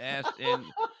asked in,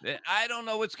 I don't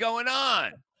know what's going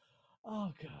on.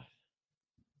 Oh God.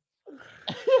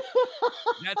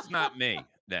 That's not me.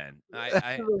 Then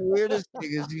the weirdest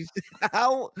thing is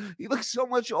he looks so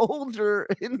much older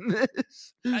in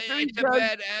this. It's a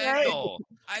bad angle.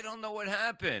 I don't know what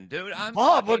happened, dude.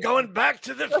 Bob, we're going back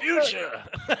to the future.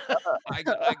 I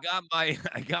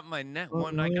got my neck.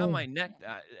 When I got my neck,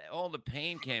 all the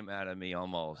pain came out of me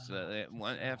almost.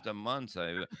 After months,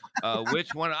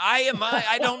 which one?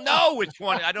 I don't know which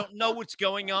one. I don't know what's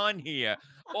going on here.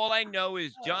 All I know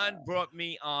is John brought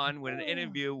me on with an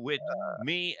interview with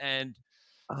me and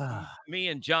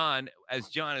John, as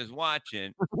John is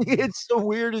watching. It's the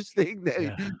weirdest thing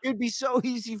that it'd be so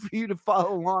easy for you to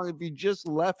follow along if you just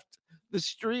left the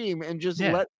stream and just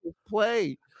let it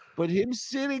play. But him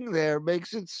sitting there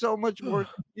makes it so much more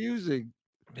confusing.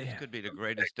 This could be the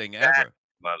greatest thing ever,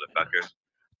 motherfucker.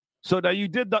 So now you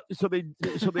did that. So they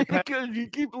because you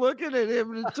keep looking at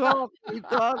him and talk. He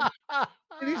talks,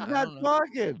 and he's not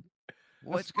talking.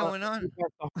 What's going on?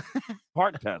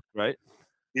 Heart test, right?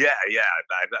 Yeah.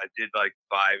 I did like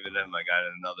 5 of them. I got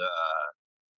another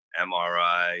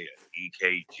MRI,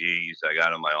 EKGs. I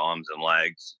got on my arms and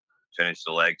legs. Finished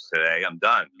the legs today. I'm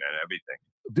done, man. Everything.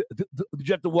 Did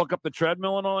you have to walk up the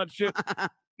treadmill and all that shit?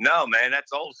 No, man.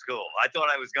 That's old school. I thought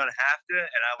I was gonna have to,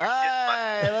 and I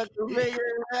was let's figure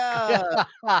it out.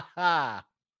 I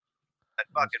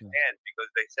fucking pants because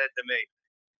they said to me,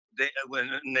 when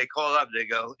they call up, they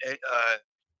go, hey,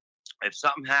 if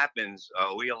something happens,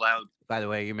 are we allowed? By the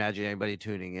way, you imagine anybody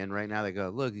tuning in right now, they go,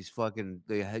 look,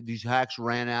 these hacks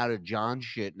ran out of John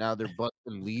shit. Now they're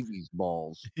busting Levy's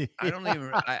balls. I don't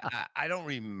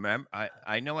remember.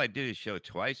 I know I did a show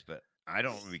twice, but I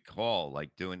don't recall like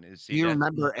doing this. Do you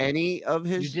remember any of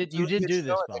his? You did do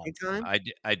this, Bob.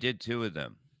 I did 2 of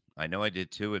them. I know I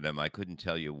did 2 of them. I couldn't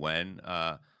tell you when.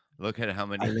 Look at how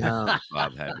many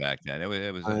Bob had back then. It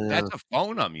was that's a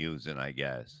phone I'm using, I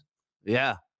guess.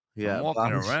 Yeah. I'm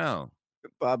walking around.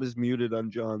 Bob is muted on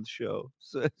John's show.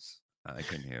 I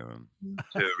can hear him.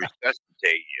 To resuscitate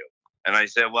you. And I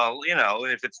said, well,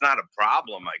 if it's not a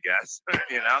problem, I guess,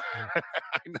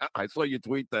 I saw you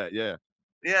tweet that. Yeah.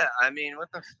 Yeah. I mean, what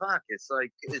the fuck? It's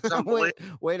like, it's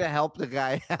unbelievable. way to help the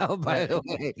guy out, by the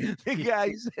way.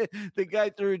 The guy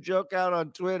threw a joke out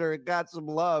on Twitter and got some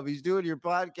love. He's doing your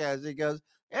podcast. He goes,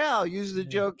 yeah, I'll use the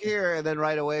joke here. And then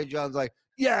right away, John's like,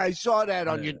 yeah, I saw that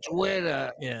on your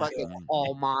Twitter. Fucking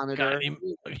hall monitor.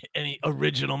 Got any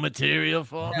original material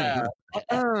for me?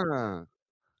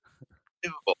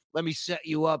 Let me set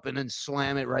you up and then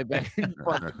slam it right back in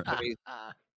front of me.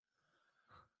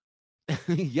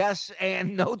 Yes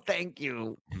and no, thank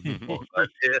you. Look,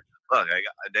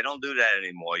 they don't do that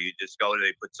anymore. You just go,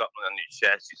 they put something on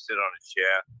your chest, you sit on a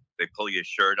chair, they pull your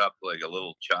shirt up like a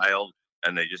little child,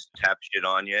 and they just tap shit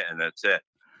on you, and that's it.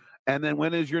 And then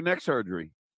when is your next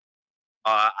surgery?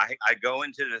 I go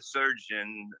into the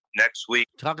surgeon next week.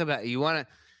 Talk about you want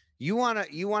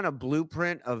a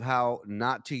blueprint of how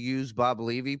not to use Bob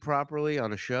Levy properly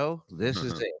on a show? This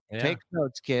is it. Yeah. Take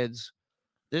notes, kids.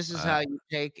 This is how you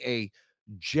take a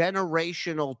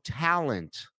generational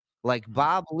talent like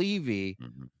Bob Levy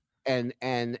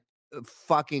and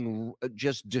fucking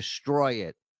just destroy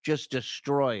it. Just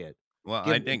destroy it. Well,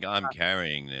 I think I'm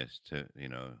carrying this to,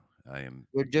 I am.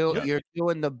 You're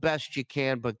doing the best you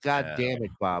can, but God damn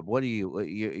it, Bob. What are you?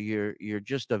 You're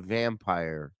just a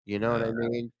vampire. You know what I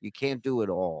mean? You can't do it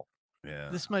all. Yeah.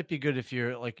 This might be good if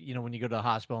you're like, when you go to the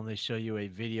hospital and they show you a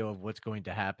video of what's going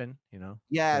to happen,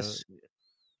 Yes. So,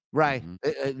 right.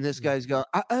 And this guy's going,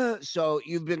 so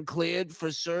you've been cleared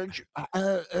for surgery.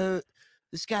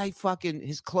 This guy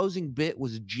his closing bit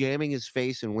was jamming his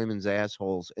face in women's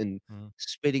assholes and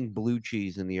spitting blue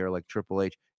cheese in the air like Triple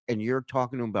H. And you're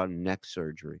talking to him about neck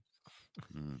surgery.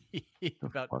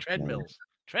 About treadmills.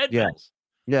 Treadmills.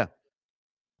 Yeah.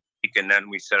 And then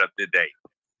we set up the date.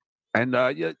 And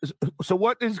so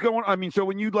what is going on? I mean, so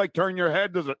when you like turn your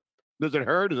head, does it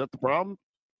hurt? Is that the problem?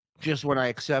 Just when I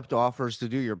accept offers to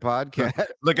do your podcast.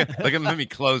 Look at me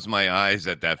close my eyes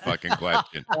at that fucking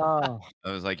question. Oh.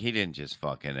 I was like, he didn't just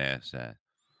fucking ask that.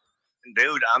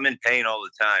 Dude, I'm in pain all the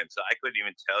time, so I couldn't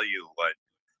even tell you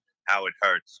how it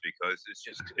hurts because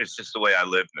it's just the way I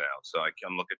live now. So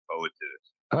I'm looking forward to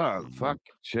this. Oh,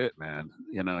 fucking shit, man.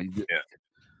 You know,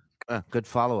 Good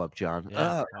follow up, John.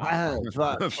 Yeah.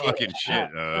 Fuck, Fucking shit.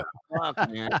 fuck,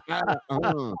 man.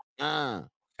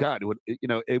 God,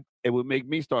 it would make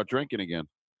me start drinking again.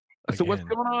 So what's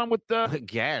going on with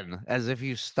again? As if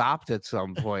you stopped at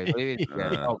some point. Maybe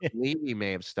he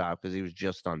may have stopped because he was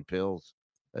just on pills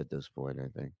at this point. I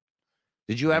think.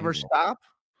 Did you ever stop?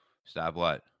 Stop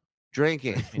what?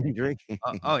 Drinking. Drinking.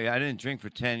 Oh yeah, I didn't drink for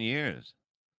 10 years.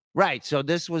 Right. So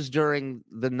this was during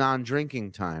the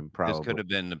non-drinking time, probably. This could have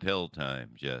been the pill time,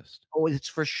 just. Oh, it's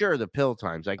for sure the pill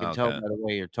times. I can tell by the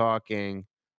way you're talking.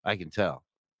 I can tell.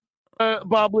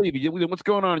 Bob Levy, what's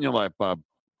going on in your life, Bob?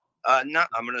 No,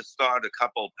 I'm going to start a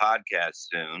couple podcasts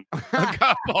soon. A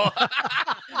couple.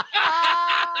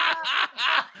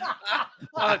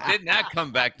 Oh, didn't that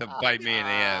come back to bite me in the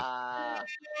ass?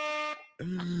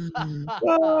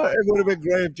 It would have been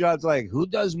great if John's like, "Who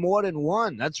does more than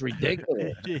one? That's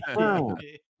ridiculous." What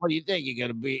do you think? You're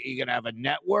gonna have a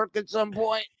network at some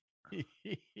point?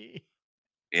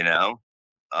 You know,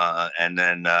 and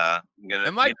then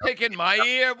am I picking my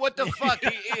ear? What the fuck?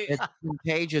 It's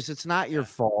contagious. It's not your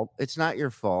fault. It's not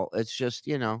your fault. It's just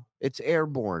it's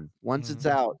airborne. Once it's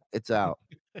out, it's out.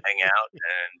 Hang out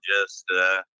and just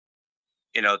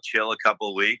chill a couple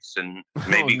of weeks and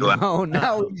maybe go out. Oh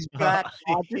no, he's back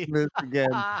watching this again.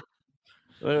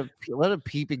 What a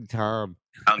peeping Tom.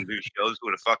 And do shows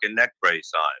with a fucking neck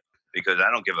brace on because I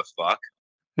don't give a fuck.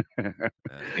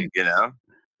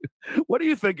 What do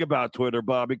you think about Twitter,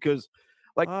 Bob? Because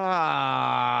what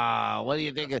do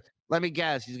you think? Let me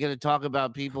guess. He's going to talk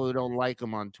about people who don't like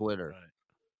him on Twitter.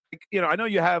 Right. I know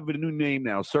you have a new name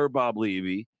now, Sir Bob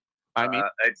Levy. I mean,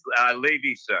 it's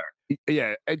Levy, sir.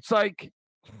 Yeah, it's like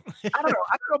I don't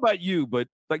know about you, but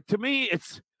like to me, it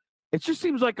just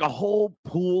seems like a whole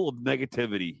pool of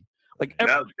negativity. Like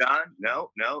no, John,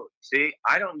 no. See,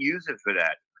 I don't use it for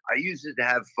that. I use it to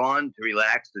have fun, to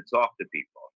relax, to talk to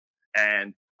people.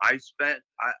 And I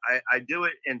do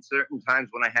it in certain times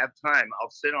when I have time. I'll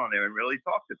sit on there and really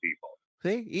talk to people.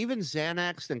 See, even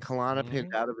Xanax and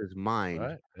Klonopin out of his mind.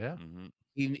 Right. Yeah.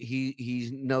 He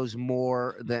knows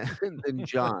more than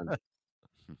John.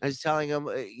 I was telling him,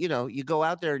 you go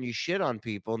out there and you shit on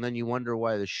people, and then you wonder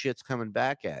why the shit's coming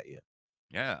back at you.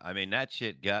 Yeah, I mean that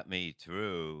shit got me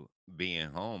through being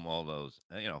home all those,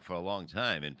 for a long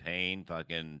time in pain,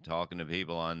 fucking talking to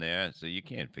people on there. So you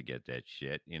can't forget that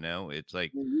shit. It's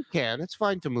like you can. It's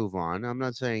fine to move on. I'm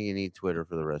not saying you need Twitter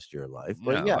for the rest of your life,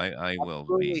 but no, I will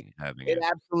be having it. It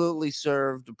absolutely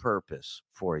served a purpose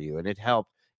for you, and it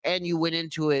helped. And you went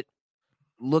into it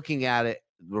looking at it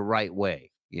the right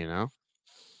way.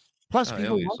 Plus,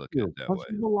 people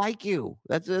like you.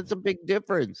 That's a big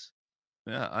difference.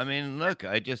 Yeah, I mean, look,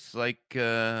 I just like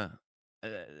to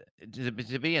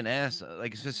be an ass.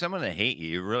 Like for someone to hate you,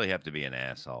 you really have to be an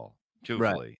asshole.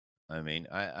 Truthfully, right. I mean,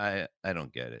 I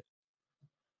don't get it.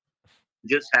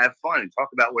 Just have fun and talk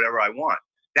about whatever I want.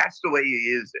 That's the way you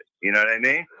use it. You know what I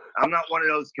mean? I'm not one of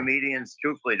those comedians,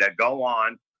 truthfully, that go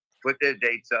on, put their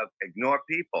dates up, ignore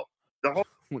people.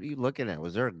 What are you looking at?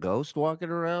 Was there a ghost walking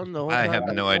around? I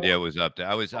have no idea what was up there.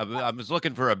 I was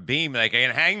looking for a beam that I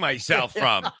can hang myself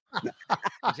from.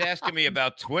 He's asking me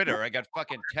about Twitter. I got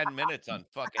fucking 10 minutes on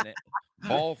fucking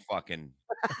ball fucking.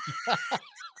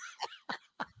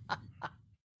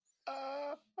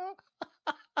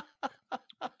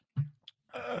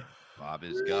 Bob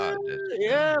is God.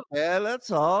 Yeah, man, that's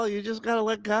all. You just gotta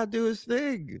let God do his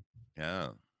thing. Yeah.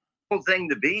 Thing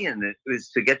to be in it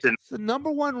is to get to. It's the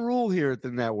number one rule here at the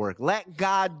network. Let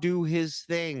God do his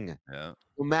thing. Yeah.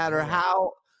 No matter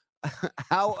how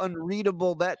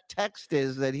unreadable that text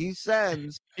is that he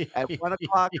sends at 1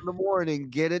 o'clock in the morning,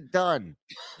 get it done.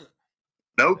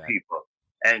 Know people,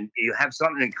 and you have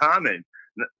something in common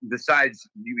besides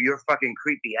your fucking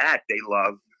creepy act they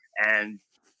love, and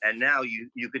now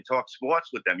you can talk sports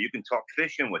with them. You can talk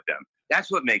fishing with them. That's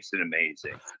what makes it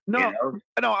amazing. No,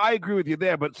 I agree with you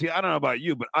there. But see, I don't know about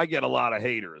you, but I get a lot of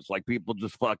haters. Like people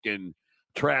just fucking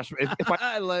trash.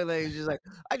 I like he's just like,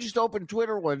 I just opened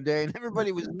Twitter one day and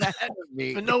everybody was mad at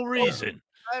me for no reason.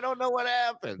 I don't know what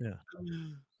happened.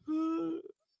 Yeah.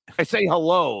 I say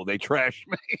hello, they trash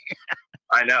me.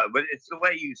 I know, but it's the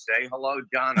way you say hello,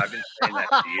 John. I've been saying that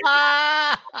to you.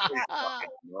 It's fucking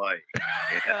annoying.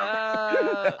 It's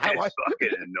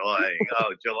fucking annoying.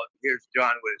 Oh, here's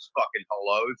John with his fucking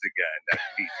hellos again. That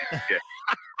piece of shit.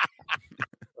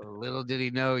 Little did he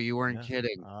know you weren't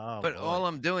kidding. Oh, But boy. all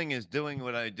I'm doing is doing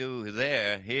what I do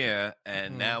here,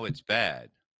 and now it's bad.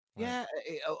 Yeah.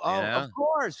 know? Of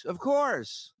course. Of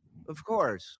course. Of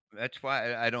course. That's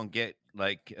why I don't get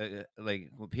like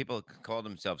when people call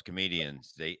themselves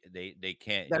comedians, they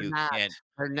can't. They're not.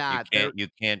 They're not. You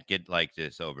can't get like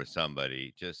this over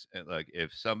somebody. Just like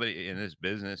if somebody in this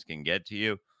business can get to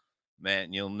you,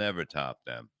 man, you'll never top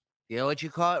them. You know what you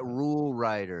call it? Rule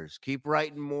writers. Keep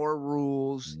writing more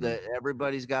rules that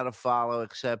everybody's got to follow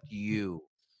except you.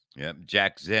 Yep,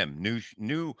 Jack Zim,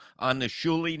 new on the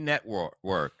Shuley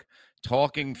Network,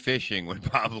 talking fishing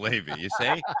with Bob Levy. You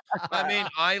see, I mean,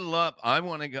 I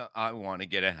want to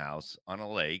get a house on a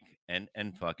lake and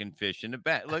fucking fish in the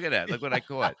back. Look at that. Look what I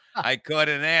caught. I caught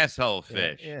an asshole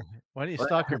fish. Yeah. Why don't you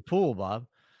stock your pool, Bob?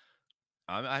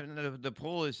 The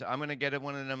pool is. I'm gonna get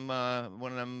one of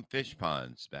them fish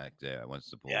ponds back there once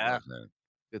the pool goes in.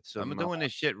 I'm doing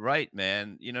this shit right,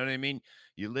 man. You know what I mean?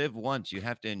 You live once. You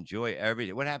have to enjoy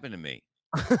everything. What happened to me?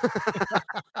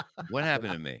 What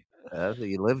happened to me?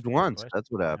 You lived once. That's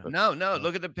what happened. No.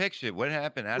 Look at the picture. What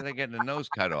happened? How did I get the nose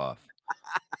cut off?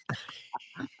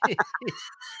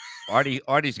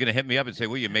 Artie's gonna hit me up and say,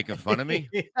 "Well, you're making fun of me."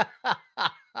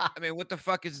 I mean, what the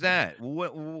fuck is that? Who? I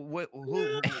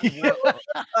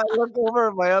look over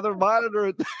at my other monitor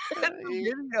at the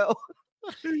video.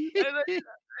 And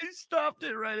I stopped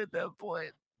it right at that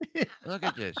point. Look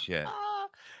at this shit.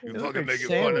 You fucking making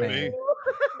fun of me.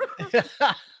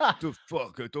 The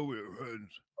fuck? I thought we were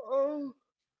friends. Oh,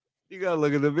 you gotta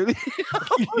look at the video.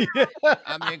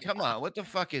 I mean, come on. What the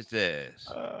fuck is this?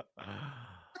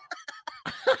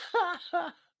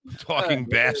 Talking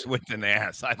bass with an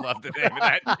ass. I love the name of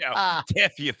that show.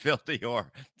 Tiff, you filthy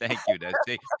whore. Thank you.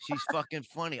 She's fucking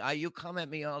funny. You come at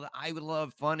me all the I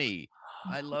love funny.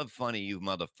 I love funny, you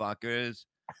motherfuckers.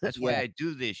 That's why I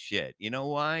do this shit. You know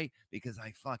why? Because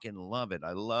I fucking love it.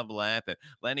 I love laughing.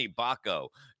 Lenny Bacco.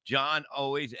 John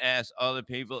always asks other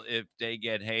people if they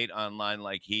get hate online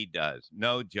like he does.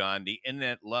 No, John, the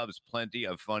internet loves plenty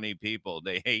of funny people.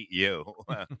 They hate you.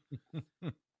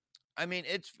 I mean,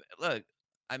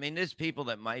 there's people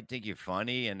that might think you're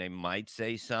funny and they might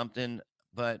say something,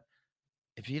 but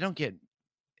if you don't get,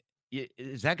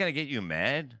 is that going to get you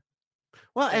mad?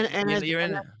 Well,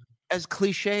 and as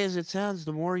cliche as it sounds,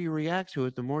 the more you react to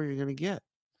it, the more you're going to get.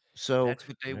 So that's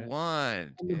what they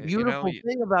want. The beautiful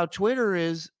thing about Twitter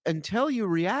is until you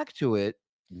react to it,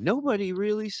 nobody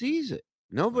really sees it.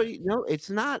 It's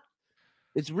not.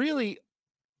 It's really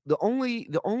the only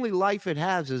life it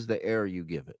has is the air you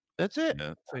give it. That's it.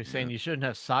 Yeah. So you're saying you shouldn't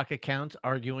have sock accounts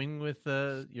arguing with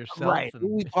yourself? Right. Who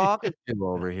are we talking to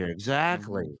over here?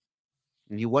 Exactly.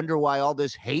 And you wonder why all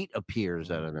this hate appears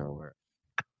out of nowhere.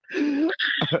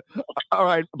 All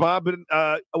right, Bob, and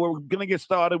we're gonna get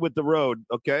started with the road,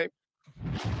 okay?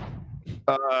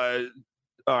 All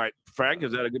right, Frank,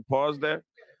 is that a good pause there?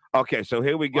 Okay, so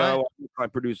here we go. My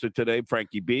producer today,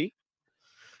 Frankie B.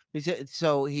 He said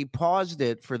so. He paused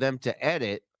it for them to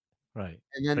edit, right?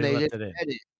 And then they didn't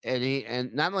edit,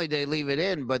 and not only did they leave it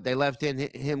in, but they left in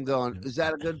him going, "Is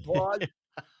that a good pause?"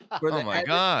 Oh my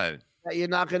god! That you're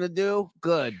not gonna do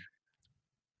good.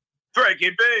 Frankie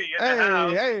B.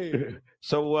 Hey.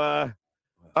 So, all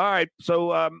right.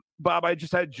 So, Bob, I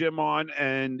just had Jim on,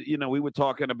 and we were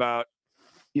talking about,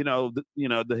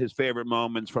 his favorite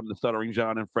moments from the Stuttering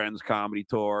John and Friends comedy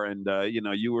tour, and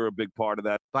you were a big part of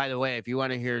that. By the way, if you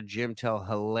want to hear Jim tell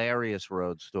hilarious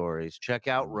road stories, check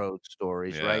out Road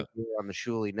Stories right here on the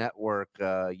Shuley Network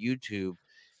YouTube,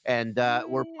 and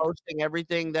we're posting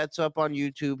everything that's up on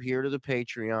YouTube here to the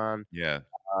Patreon. Yeah.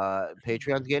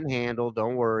 Patreon's getting handled.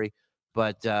 Don't worry.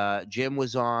 But Jim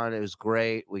was on. It was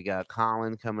great. We got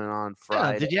Colin coming on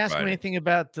Friday. Did you ask him anything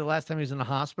about the last time he was in the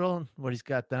hospital and what he's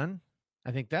got done?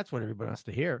 I think that's what everybody wants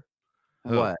to hear.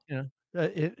 What?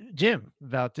 Jim,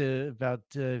 about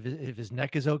if his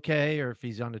neck is okay or if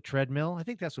he's on the treadmill. I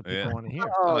think that's what people want to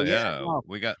hear. Oh yeah. No.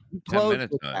 We got 10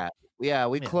 minutes on that. Yeah,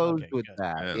 we closed with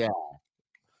that. Yeah.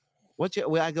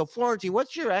 I go, Florentine,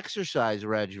 what's your exercise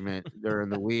regimen during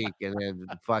the week? And then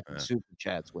fucking super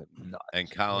chats went nuts.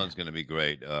 And Colin's going to be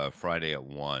great Friday at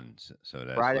 1. So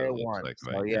that's Friday at 1. Like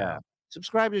so yeah.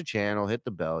 Subscribe to the channel, hit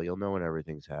the bell. You'll know when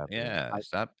everything's happening. Yeah,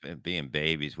 stop being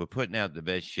babies. We're putting out the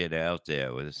best shit out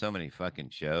there. There's so many fucking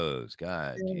shows.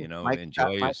 God,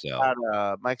 enjoy yourself.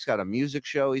 Mike's got a music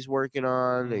show he's working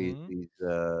on.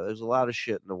 There's a lot of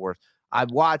shit in the works. I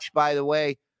watched, by the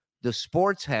way, the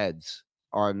Sports Heads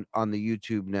on the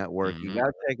YouTube network. You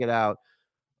gotta check it out.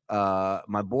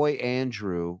 My boy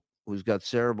Andrew, who's got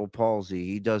cerebral palsy,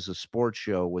 he does a sports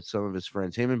show with some of his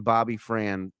friends. Him and Bobby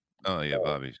Fran Oh yeah,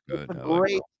 Bobby's good. It's a I like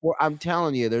great. I'm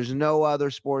telling you, there's no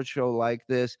other sports show like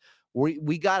this.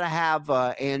 We got to have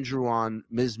Andrew on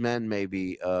Ms. Men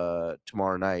maybe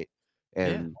tomorrow night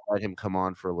and let him come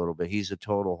on for a little bit. He's a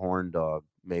total horn dog.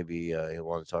 Maybe he'll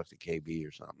want to talk to KB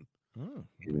or something.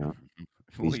 You know.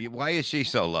 Why is she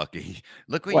so lucky?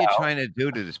 Look what you're trying to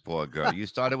do to this poor girl. You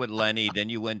started with Lenny, then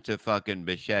you went to fucking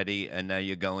Bichetti, and now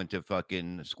you're going to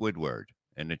fucking Squidward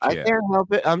in the I chair. can't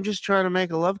help it. I'm just trying to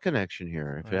make a love connection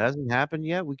here. If it hasn't happened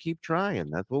yet, we keep trying.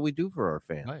 That's what we do for our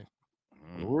fans. Right.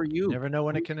 Who are you? Never know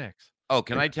when it connects. Oh,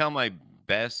 can I tell my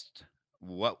best?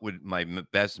 What would my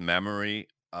best memory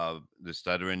of the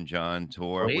Stuttering John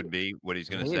tour would be? What he's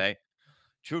going to say?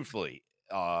 Truthfully,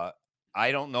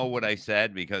 I don't know what I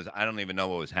said because I don't even know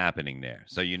what was happening there.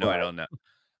 So I don't know.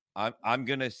 I'm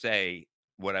going to say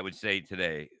what I would say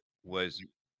today was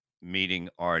meeting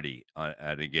Artie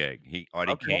at a gig.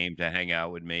 Artie came to hang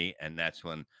out with me, and that's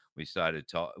when we started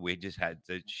talking. We just had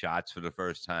the shots for the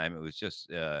first time. It was just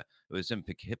it was in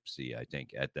Poughkeepsie, I think,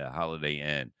 at the Holiday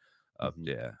Inn up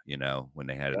there. When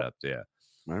they had it up there.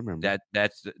 I remember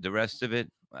That's the rest of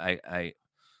it. I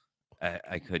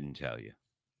couldn't tell you.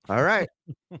 All right,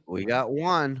 we got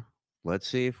one. Let's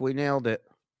see if we nailed it.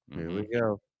 Here we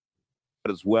go.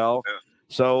 As well.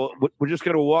 So we're just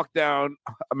going to walk down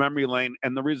a memory lane.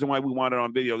 And the reason why we want it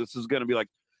on video, this is going to be like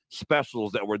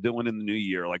specials that we're doing in the new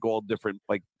year, like all different,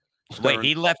 like. Wait,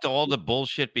 he left all the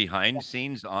bullshit behind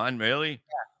scenes on, really?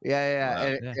 Yeah. Wow.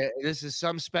 And this is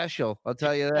some special. I'll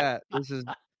tell you that. This is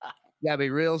gotta be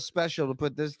real special to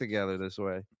put this together this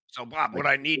way. So, Bob, what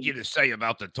I need you to say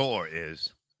about the tour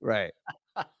is. Right.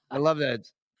 I love that.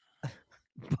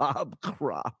 Bob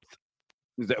Croft.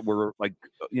 That were like,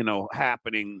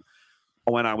 happening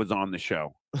when I was on the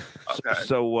show. Okay.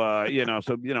 So,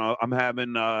 I'm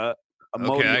having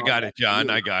okay, I got it, John.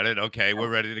 I got it. Okay,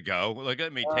 we're ready to go. Look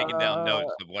at me taking down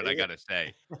notes of what I got to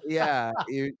say. Yeah,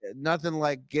 nothing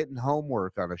like getting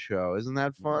homework on a show. Isn't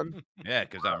that fun? Yeah,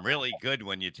 because I'm really good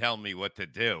when you tell me what to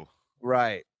do.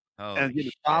 Right. And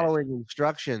following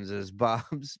instructions is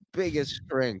Bob's biggest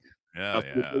strength. Yeah.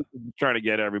 Trying to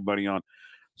get everybody on.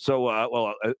 So,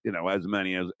 as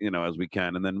many as as we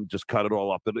can, and then just cut it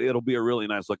all up. It'll be a really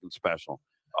nice looking special.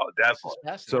 Oh,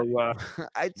 definitely. So,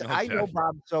 I know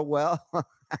Bob so well.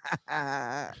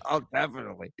 Oh,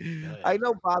 definitely. Yeah. I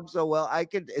know Bob so well.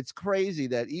 It's crazy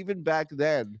that even back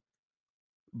then,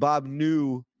 Bob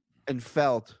knew and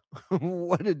felt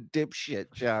what a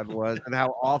dipshit John was and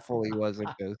how awful he was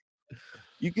at this.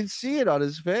 You can see it on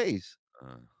his face.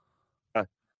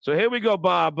 So here we go,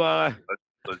 Bob.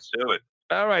 Let's do it.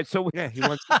 All right. So he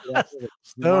wants to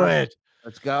do it.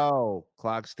 Let's go.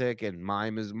 Clock's ticking.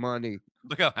 Mime is money.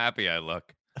 Look how happy I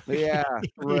look. Yeah,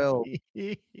 thrilled.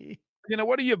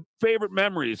 What are your favorite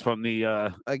memories from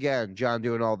the again, John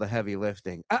doing all the heavy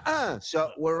lifting.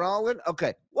 So we're all in.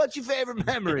 Okay. What's your favorite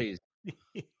memories?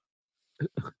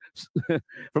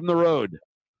 From the road?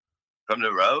 From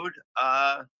the road?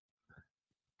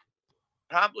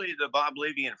 Probably the Bob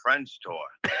Levy and Friends tour.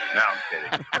 No, I'm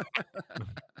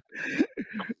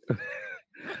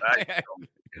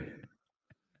kidding.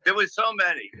 There was so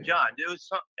many, John. There was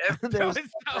so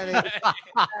many.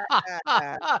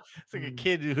 It's like a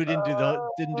kid who didn't do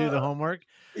the homework.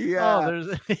 Yeah.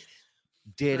 Oh,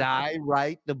 did I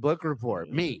write the book report?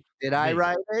 Me. Did I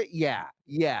write it? Yeah,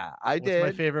 I did.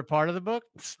 What's my favorite part of the book?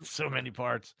 So many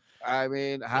parts. I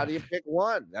mean, how do you pick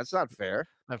one? That's not fair.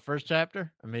 That first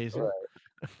chapter, amazing. Right.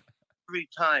 Every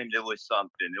time there was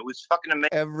something. It was fucking amazing.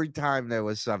 Every time there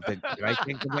was something. Do I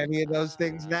think of any of those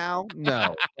things now?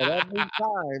 No. But every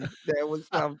time there was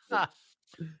something.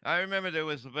 I remember there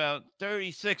was about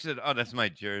 36 of. Oh, that's my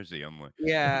jersey. I'm wearing.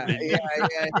 Yeah.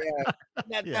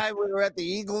 That time we were at the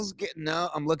Eagles getting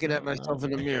out. I'm looking at myself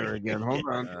in the mirror again. Hold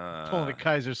on. Pulling a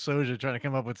Kaiser Soja, trying to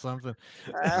come up with something.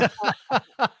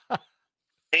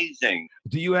 Amazing.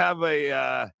 Do you have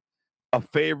a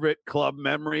favorite club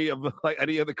memory of like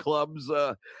any of the clubs?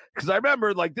 Because I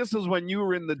remember like this is when you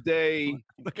were in the day.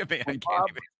 Look at me. I can't Bob,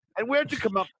 even. And where'd you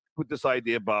come up with this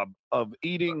idea, Bob, of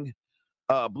eating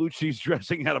blue cheese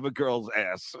dressing out of a girl's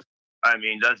ass? I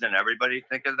mean, doesn't everybody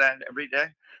think of that every day?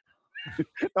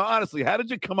 No, honestly, how did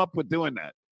you come up with doing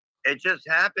that? It just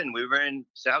happened. We were in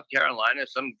South Carolina.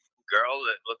 Some girl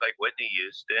that looked like Whitney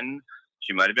Houston.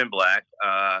 She might have been black.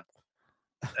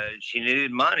 She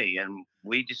needed money, and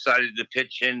we decided to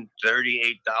pitch in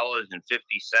 $38.50,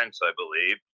 I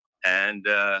believe. And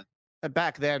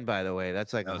back then, by the way,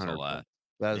 that's like that was a lot.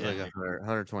 That was like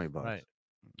 $120. Right.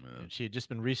 And she had just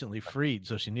been recently freed,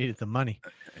 so she needed the money.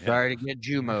 Sorry to get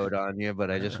Jew mode on you, but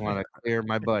I just want to clear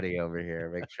my buddy over here,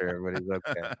 make sure everybody's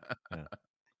okay.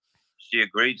 she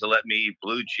agreed to let me eat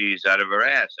blue cheese out of her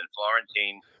ass, and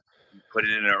Florentine put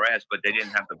it in her ass, but they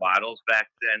didn't have the bottles back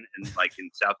then. And like in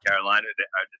South Carolina,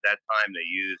 at that time, they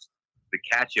used the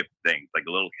ketchup thing, like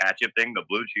a little ketchup thing. The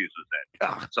blue cheese was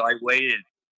in. So I waited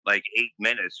like 8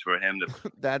 minutes for him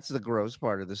to. That's the gross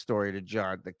part of the story to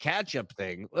John. The ketchup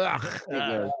thing. Ugh.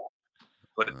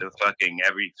 Put the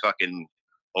every fucking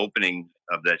opening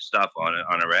of that stuff on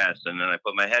her ass, and then I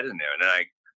put my head in there, and then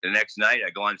the next night I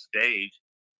go on stage.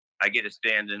 I get a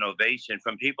standing ovation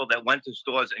from people that went to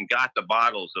stores and got the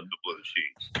bottles of the blue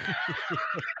cheese.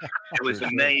 It was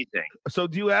amazing. So,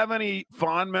 do you have any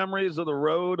fond memories of the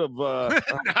road of?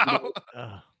 No.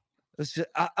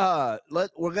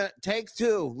 We're gonna take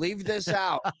 2. Leave this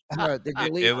out.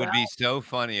 It would be so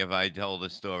funny if I told a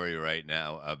story right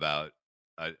now about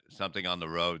something on the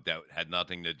road that had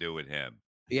nothing to do with him.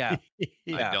 Yeah.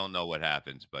 I don't know what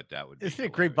happens, but that would be. Isn't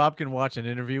it great? Bob can watch an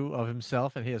interview of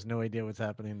himself and he has no idea what's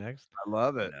happening next. I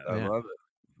love it. I love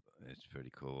it. It's pretty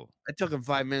cool. It took him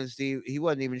 5 minutes. He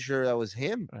wasn't even sure that was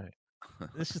him. Right.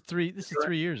 This is 3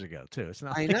 years ago too. It's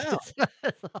not. I know. It's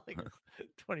not like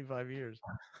 25 years.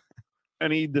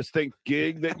 Any distinct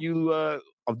gig that you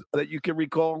can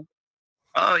recall?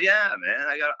 Oh yeah, man.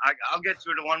 I'll get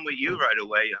through the one with you right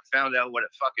away. I found out what a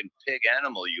fucking pig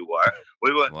animal you are.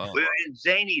 We were in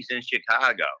Zany's in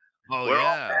Chicago. Oh, we're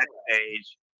all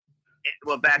backstage.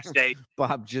 Well, backstage.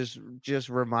 Bob just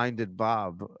reminded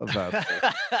Bob about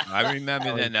that. I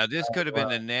remember that. Now, this could have been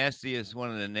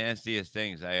one of the nastiest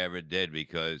things I ever did,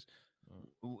 because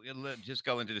just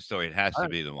go into the story. It has to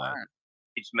be the one.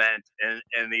 It's meant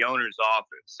in the owner's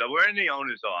office. So we're in the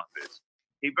owner's office.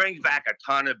 He brings back a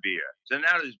ton of beer. So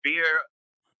now there's beer,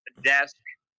 a desk,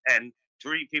 and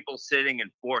 3 people sitting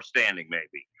and 4 standing,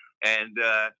 maybe. And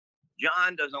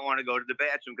John doesn't want to go to the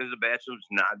bathroom because the bathroom's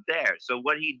not there. So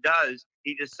what he does,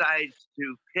 he decides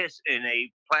to piss in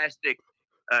a plastic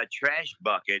trash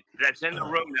bucket that's in the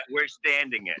room that we're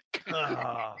standing in.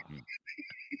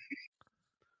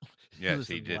 Yes,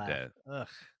 he did that.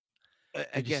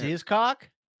 Did you see his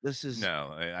cock? This is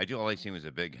no. All I seen was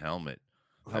a big helmet.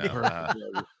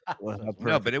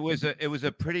 No, but it was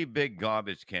a pretty big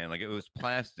garbage can. Like, it was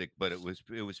plastic, but it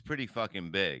was pretty fucking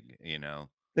big, you know.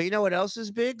 But you know what else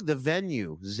is big? The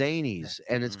venue, Zany's,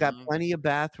 and it's got plenty of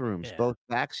bathrooms, both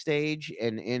backstage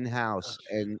and in-house.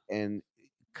 And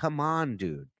come on,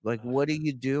 dude, like, what are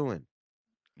you doing?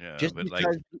 Yeah,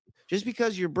 just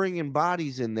because you're bringing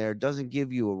bodies in there doesn't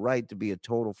give you a right to be a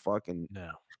total fucking. No,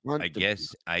 I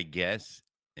guess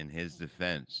in his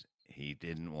defense, he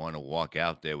didn't want to walk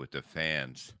out there with the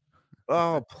fans.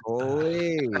 Oh,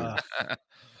 please.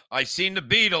 I seen the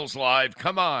Beatles live.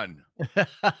 Come on.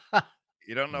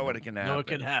 You don't know what it can happen. No, it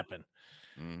can happen.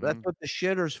 That's what the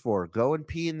shitter's for. Go and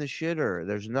pee in the shitter.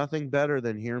 There's nothing better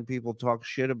than hearing people talk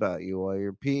shit about you while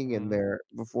you're peeing in there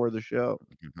before the show.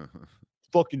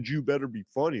 Fucking Jew better be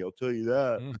funny, I'll tell you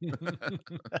that.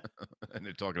 And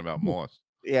they're talking about Moss.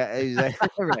 Yeah,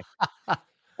 exactly. Right.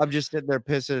 I'm just sitting there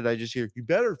pissing, and I just hear, you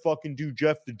better fucking do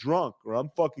Jeff the Drunk, or I'm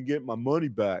fucking getting my money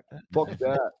back. Fuck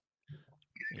that.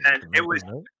 And it was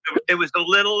the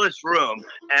littlest room,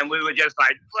 and we were just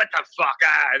like, "What the fuck?"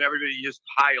 And everybody just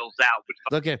piles out.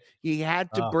 Look at he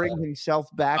had to bring himself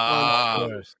back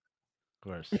on, of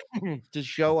course, to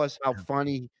show us how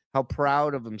funny, how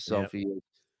proud of himself he is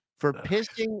for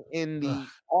pissing in the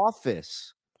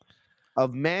office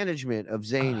of management of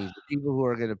Zany's, the people who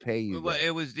are going to pay you. Well,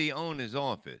 it was the owner's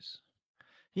office.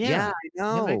 Yeah, I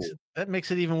know. That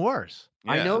makes it even worse.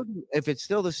 Yeah. I know if it's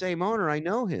still the same owner, I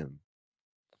know him.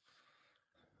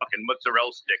 Fucking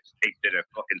mozzarella sticks taped in their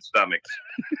fucking stomachs.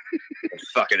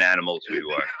 Fucking animals we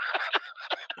were.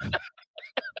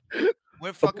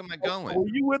 Where fuck am I going? Were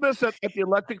you with us at the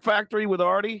electric factory with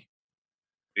Artie?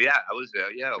 Yeah, I was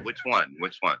there. Yeah, which one?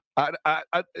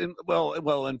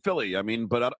 In Philly. I mean,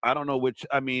 but I don't know which.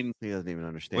 I mean, he doesn't even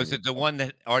understand. Was it the one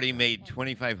that already made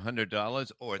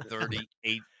 $2,500 or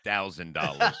 $38,000?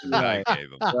 Right. I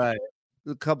gave him. Right.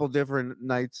 A couple different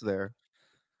nights there.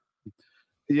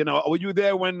 You know, were you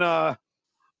there when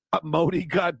Modi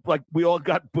got, like, we all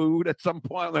got booed at some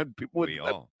point, and people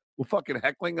were fucking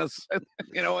heckling us?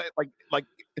 You know, like.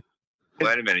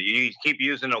 Wait a minute! You keep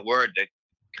using a word that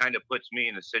kind of puts me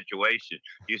in a situation.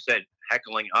 You said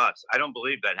heckling us. I don't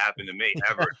believe that happened to me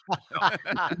ever.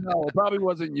 No, it probably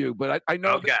wasn't you, but I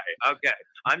know. Okay.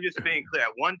 I'm just being clear.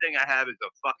 One thing I have is a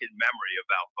fucking memory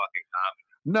about fucking comedy.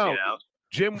 No, you know?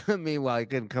 Jim. Meanwhile, he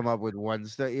couldn't come up with one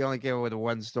story. He only came up with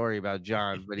one story about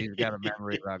John, but he's got a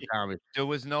memory about comedy. There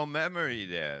was no memory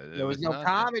there. There was no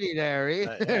comedy there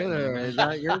either. It's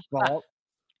not your fault.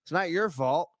 It's not your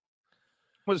fault.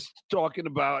 I was talking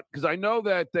about, because I know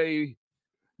that they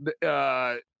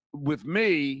with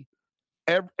me,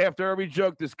 after every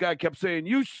joke, this guy kept saying,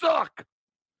 "You suck,"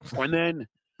 and then.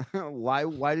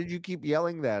 Why did you keep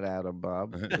yelling that at him,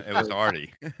 Bob? It was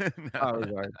Artie. Oh, it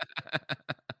was Artie.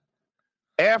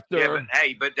 After,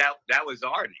 yeah, but that was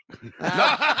Artie.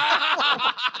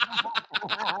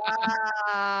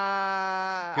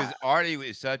 Because Artie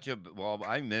was such a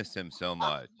I miss him so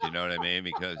much. You know what I mean?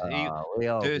 Because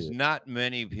there's not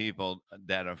many people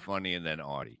that are funnier than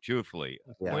Artie. Truthfully,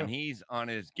 when he's on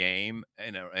his game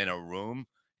in a room,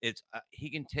 it's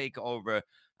he can take over.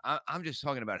 I'm just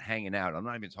talking about hanging out. I'm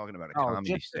not even talking about a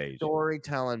comedy stage.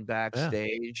 Storytelling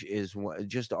backstage is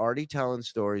just Artie telling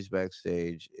stories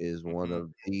backstage is one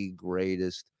of the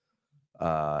greatest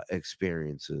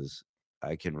experiences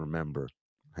I can remember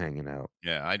hanging out.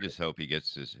 Yeah, I just hope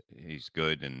he's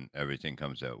good and everything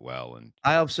comes out well. And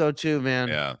I hope so too, man.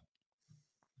 Yeah.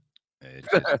 It's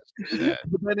just sad.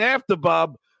 But then after,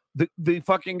 Bob, the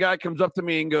fucking guy comes up to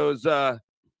me and goes,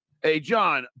 "Hey,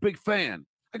 John, big fan."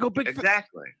 I go,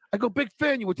 exactly. I go, big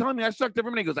fan. You were telling me I sucked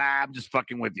every minute. He goes, I'm just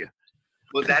fucking with you.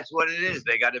 Well, that's what it is.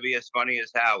 They got to be as funny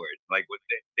as Howard. Like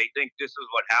they think this is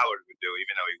what Howard would do,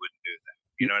 even though he wouldn't do that.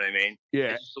 You know what I mean?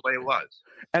 Yeah. It's just the way it was.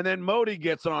 And then Modi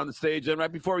gets on the stage, and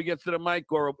right before he gets to the mic,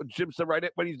 or Jim said right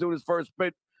when he's doing his first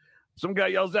bit, some guy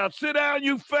yells out, "Sit down,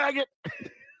 you faggot."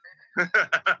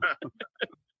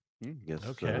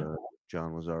 Guess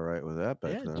John was all right with that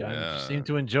back then. John seemed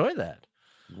to enjoy that.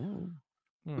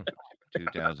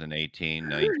 2018,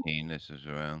 19. This is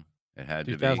around. It had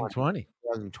 2020.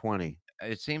 2020.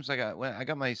 It seems like I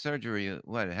got my surgery. It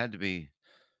had to be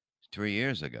 3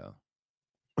 years ago.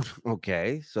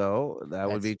 Okay, so that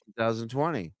would be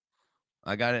 2020.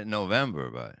 I got it in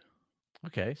November, but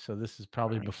okay, so this is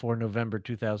probably before November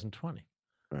 2020.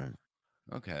 Right.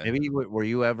 Okay. Maybe were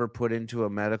you ever put into a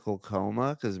medical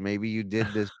coma? Because maybe you did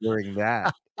this during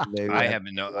that. I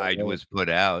haven't. I was put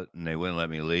out, and they wouldn't let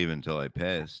me leave until I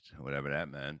pissed, whatever that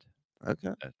meant.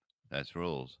 Okay, that's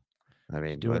rules. I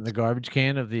mean, do it in the garbage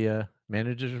can of the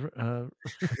manager's. No.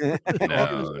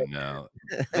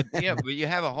 But you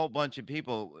have a whole bunch of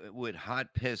people with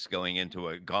hot piss going into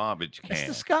a garbage can. It's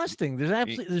disgusting.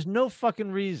 There's no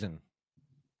fucking reason.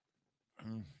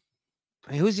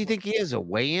 Who does he think he is? A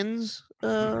Wayans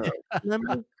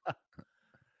member?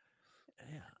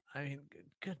 Yeah, I mean,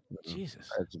 good Jesus.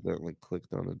 I accidentally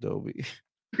clicked on Adobe.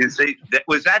 You see,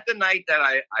 was that the night that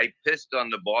I pissed on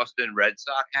the Boston Red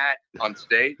Sox hat on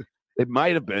stage? It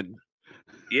might have been.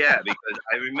 Yeah, because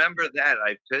I remember that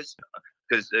I pissed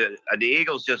because the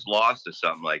Eagles just lost or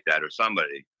something like that, or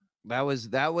somebody. That was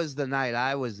the night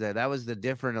I was there. That was the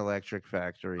different Electric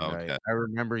Factory night. I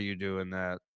remember you doing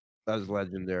that. That was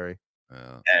legendary.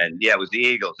 And yeah, it was the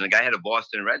Eagles, and the guy had a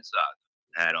Boston Red Sox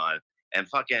hat on, and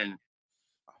fucking.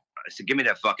 I said, "Give me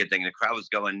that fucking thing." The crowd was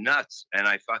going nuts, and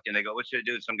they go, "What should I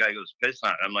do?" Some guy goes, "Piss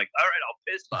on it." I'm like, "All right, I'll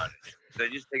piss on it." So I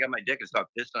just take out my dick and start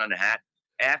pissing on the hat.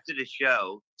 After the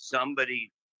show,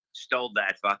 somebody stole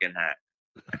that fucking hat.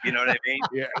 You know what I mean?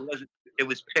 Yeah. It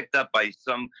was picked up by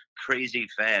some crazy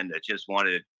fan that just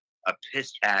wanted a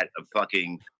pissed hat of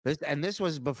fucking. This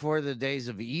was before the days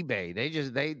of eBay.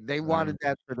 They wanted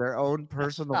that for their own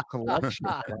personal collection.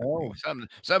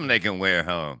 Something they can wear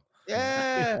home.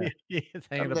 Yeah, it's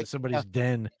hanging up in somebody's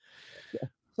den.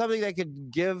 Something they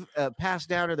could pass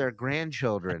down to their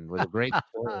grandchildren with a great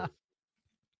story.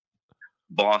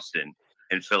 Boston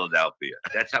and Philadelphia.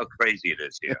 That's how crazy it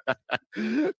is here.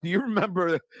 Do you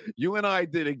remember you and I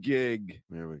did a gig?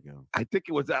 There we go. I think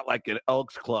it was at like an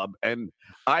Elks Club, and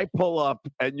I pull up,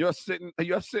 and you're sitting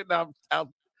out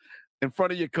in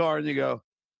front of your car, and you go,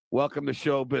 "Welcome to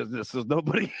show business. There's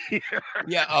nobody here."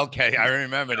 Yeah, okay, I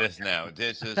remember this now.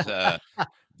 This is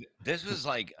this was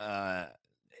like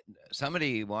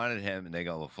somebody wanted him, and they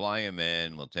go, "We'll fly him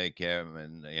in, we'll take care of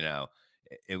him," and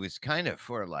it was kind of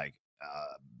for like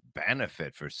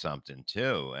benefit for something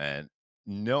too, and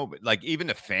nobody, like even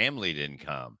the family didn't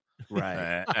come,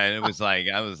 right? And it was like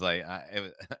I was like,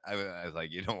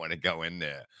 you don't want to go in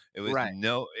there. It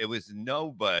was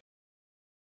nobody.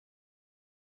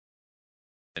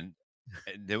 And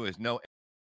there was no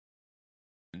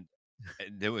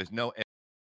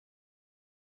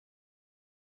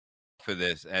for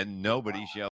this, and nobody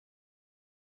showed.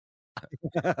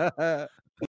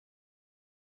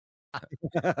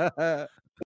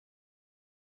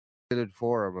 Did it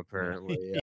for him apparently.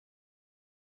 Yeah.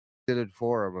 Did it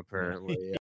for him apparently.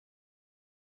 Yeah.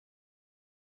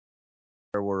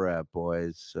 Where we're at,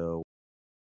 boys. So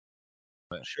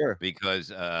sure, because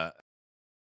it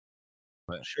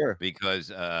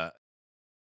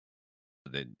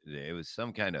was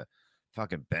some kind of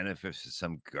fucking benefits to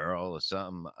some girl or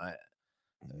something.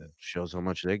 Shows how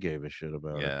much they gave a shit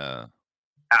about it. Yeah.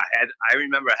 I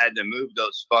remember I had to move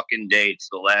those fucking dates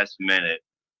the last minute,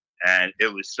 and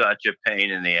it was such a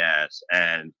pain in the ass.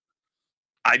 And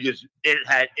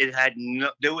it had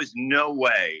no, there was no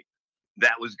way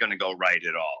that was going to go right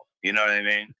at all. You know what I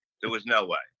mean? There was no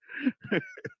way.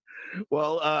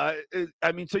 Well,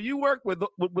 I mean, so you work with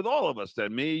all of us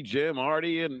then, me, Jim,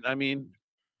 Artie, and I mean,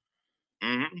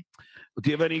 Mm-hmm. do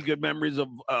you have any good memories of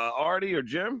Artie or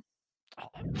Jim?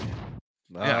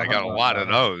 Yeah, I got a lot of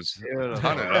those. A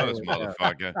ton of those,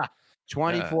 motherfucker.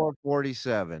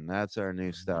 2447. That's our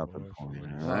new stopping point.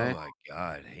 All right. Oh my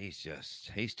God, he's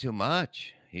too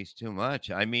much. He's too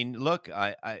much. I mean, look,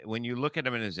 I when you look at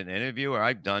him as an interviewer,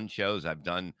 I've done shows. I've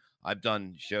done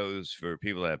shows for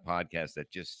people that have podcasts that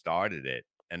just started it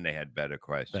and they had better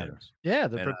questions. Yeah,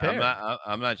 they're And prepared.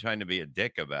 I'm not trying to be a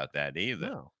dick about that either.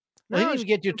 No. Well, he didn't even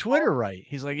get your Twitter right.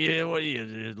 He's like, yeah, what are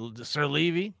you, Sir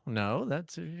Levy? No,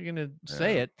 that's if you're gonna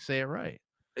say it right.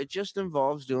 It just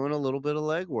involves doing a little bit of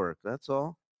legwork. That's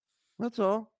all. That's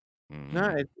all.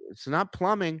 No, it's not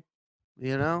plumbing.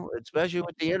 You know, especially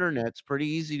with the internet, it's pretty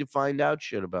easy to find out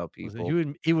shit about people.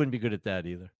 He wouldn't be good at that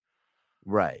either.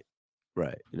 Right.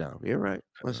 No, you're right.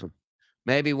 Listen,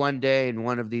 maybe one day in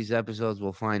one of these episodes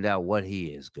we'll find out what he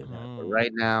is good at. But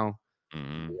right now,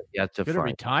 yet to good find.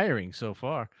 At retiring so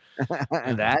far.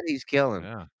 And that he's killing.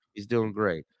 Yeah. He's doing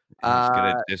great. He's good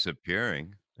at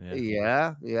disappearing.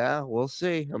 Yeah. We'll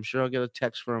see. I'm sure I'll get a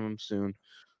text from him soon.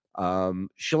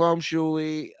 Shalom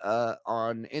Shuli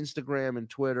on Instagram and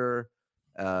Twitter,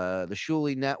 the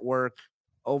Shuli Network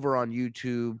over on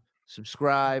YouTube.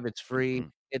 Subscribe, it's free.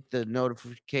 Hit the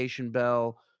notification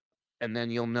bell, and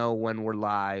then you'll know when we're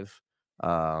live.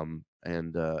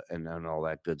 And all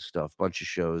that good stuff. Bunch of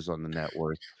shows on the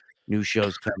network. New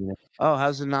shows coming in. Oh,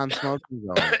 how's the non-smoking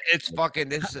going? It's fucking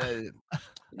this.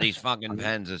 These fucking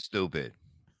pens are stupid.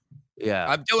 Yeah,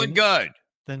 I'm doing good.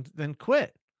 Then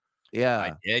quit. Yeah,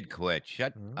 I did quit.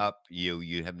 Shut up, you.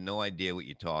 You have no idea what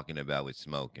you're talking about with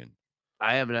smoking.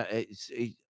 I haven't.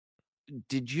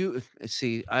 Did you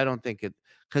see? I don't think it,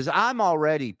 because I'm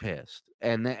already pissed,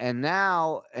 and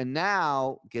now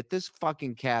get this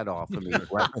fucking cat off of me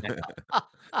right now.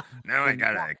 Now I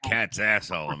got a cat's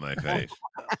asshole in my face.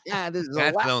 Yeah, this is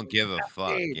cats don't give a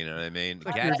fuck. You know what I mean?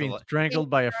 Like cats you're being strangled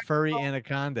by a furry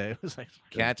anaconda. It was like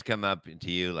cats come up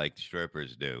to you like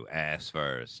strippers do, ass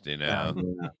first. You know.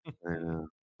 I know.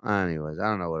 Anyways, I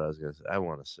don't know what I was gonna say. I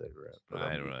want a cigarette. But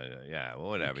I don't know. Yeah, well,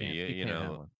 whatever. You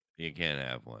know, you can't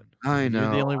have one. I know.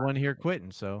 You're the only one here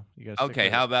quitting, so you got. Okay,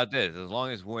 how about this? As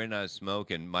long as we're not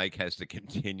smoking, Mike has to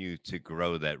continue to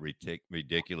grow that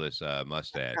ridiculous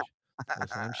mustache.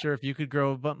 Listen, I'm sure if you could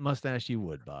grow a mustache, you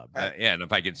would, Bob. Yeah, and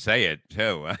if I could say it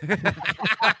too.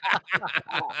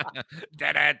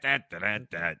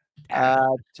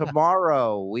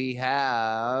 Tomorrow we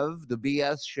have the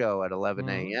BS show at 11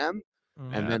 a.m.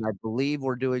 And then I believe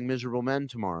we're doing Miserable Men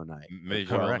tomorrow night.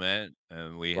 Miserable Men.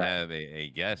 And we have a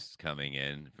guest coming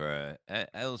in for,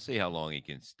 I'll see how long he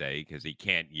can stay because he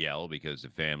can't yell because the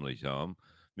family's home.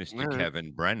 Mr.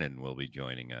 Kevin Brennan will be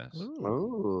joining us.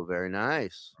 Oh, very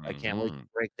nice. I can't wait to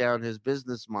break down his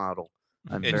business model.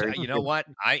 You know what?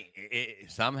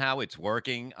 Somehow it's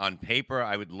working on paper.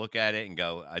 I would look at it and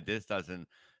go, this doesn't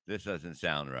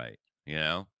sound right. You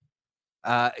know?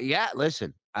 Yeah,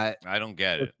 listen, I don't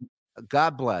get it.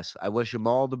 God bless. I wish him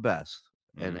all the best.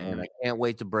 And I can't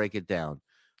wait to break it down.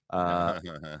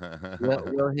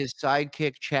 Will his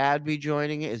sidekick Chad be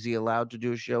joining it? Is he allowed to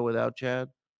do a show without Chad?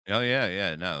 Oh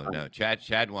yeah. No.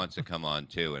 Chad wants to come on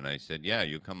too, and I said, yeah,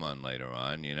 you come on later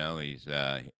on. You know, he's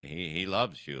he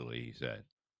loves Shuli. He said,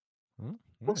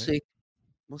 we'll see.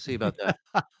 We'll see about that.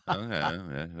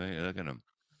 Okay, look at him.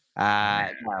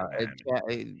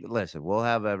 Listen, we'll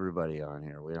have everybody on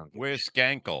here. We don't. Where's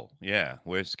Skankle? Yeah,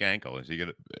 where's Skankle? Is he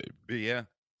gonna be? Yeah.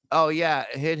 Oh yeah,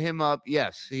 hit him up.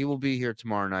 Yes, he will be here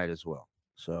tomorrow night as well.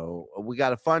 So we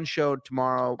got a fun show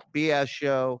tomorrow. BS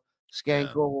show.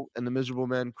 Skankle and the Miserable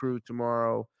Men crew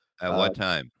tomorrow. At what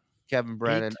time? Kevin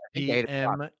Brennan. 8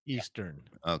 p.m. Eastern.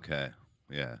 Okay.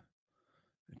 Yeah.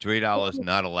 $3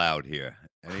 not allowed here.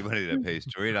 Anybody that pays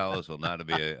 $3 will not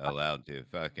be allowed to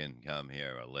fucking come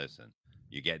here or listen.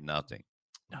 You get nothing.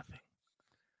 Nothing.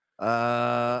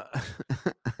 I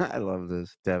love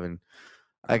this, Devin.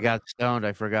 I got stoned.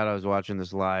 I forgot I was watching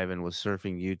this live and was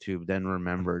surfing YouTube, then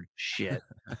remembered. Shit.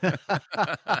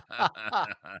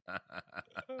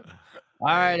 All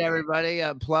right, everybody.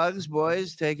 Plugs,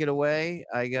 boys, take it away.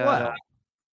 I got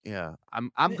Yeah,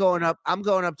 I'm going up. I'm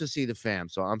going up to see the fam.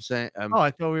 So I'm saying. Oh, I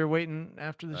thought we were waiting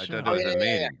after the I show. thought it was a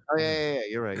meeting. Oh yeah.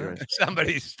 You're right. You're right.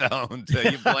 Somebody's stoned.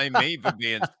 You blame me for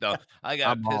being stoned. I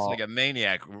got I'm pissed all- like a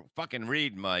maniac. Fucking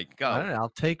read, Mike. Go. All right, I'll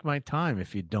take my time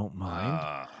if you don't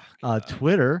mind. Oh,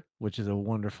 Twitter, which is a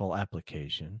wonderful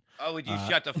application. would you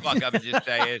shut the fuck up and just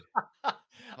say it?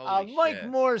 Holy Mike shit.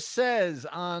 Morse says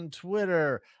on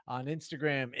Twitter, on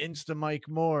Instagram, Insta Mike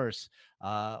Morse.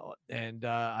 And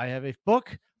I have a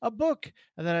book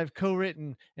and that I've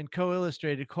co-written and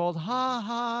co-illustrated called Ha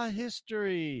Ha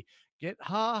History. Get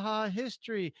Ha Ha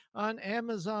History on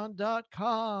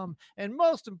Amazon.com. And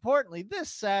most importantly,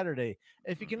 this Saturday,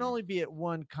 if you can only be at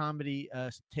one comedy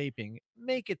taping,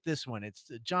 make it this one. It's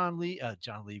John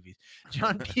Levy's,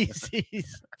 John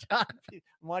PC's, I'm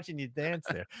watching you dance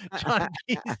there. John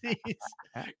PC's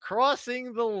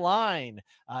Crossing the Line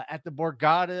at the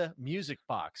Borgata Music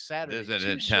Box Saturday. There's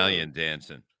an Italian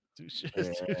dancing. Two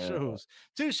shows,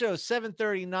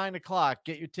 7:30, 9 o'clock.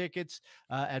 Get your tickets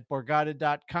at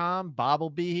borgata.com. Bob will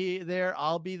be there.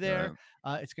 I'll be there.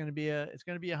 It's gonna be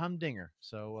a humdinger.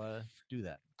 So do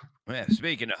that. Yeah,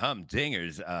 speaking of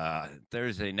humdingers,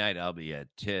 Thursday night I'll be at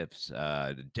Tiff's,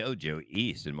 the Dojo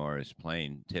East in Morris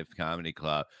Plain, Tiff Comedy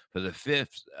Club for the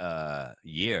 5th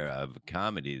year of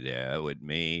comedy there with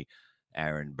me,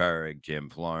 Aaron Berg, Jim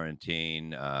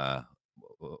Florentine,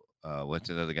 what's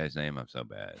the other guy's name? I'm so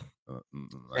bad.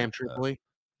 Sam Tripoli.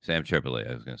 Sam Tripoli.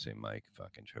 I was going to say Mike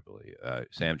fucking Tripoli.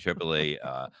 Sam Tripoli.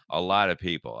 A lot of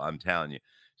people. I'm telling you,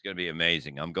 it's going to be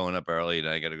amazing. I'm going up early, and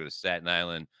I got to go to Staten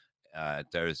Island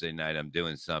Thursday night. I'm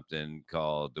doing something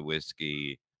called the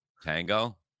Whiskey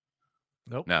Tango.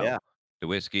 Nope. No, Yeah. the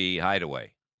Whiskey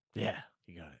Hideaway. Yeah,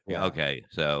 you got it. Yeah. Okay,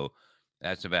 so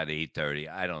that's about 8:30.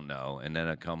 I don't know, and then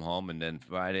I come home, and then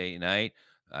Friday night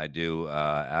I do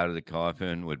Out of the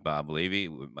Coffin with Bob Levy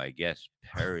with my guest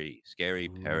Scary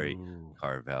Perry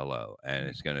Carvello, and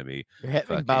it's going to be. You're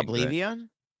having Bob Levy on?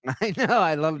 I know.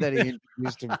 I love that he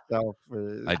introduced himself.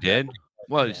 I did.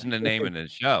 Well, it's in the name of the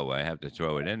show. I have to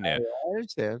throw it in there. I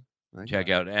understand. Check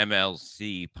out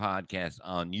MLC Podcast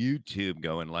on YouTube.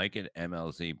 Go and like it.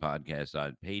 MLC Podcast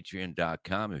on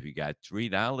Patreon.com. If you got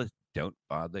 $3, don't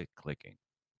bother clicking.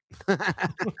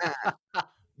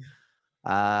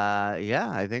 Yeah,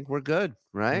 I think we're good,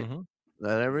 right? Mm-hmm.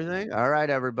 That everything? All right,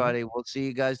 everybody. We'll see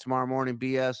you guys tomorrow morning.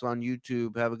 BS on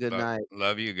YouTube. Have a good night.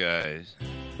 Love you guys.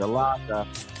 Galata.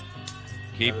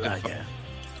 Keep the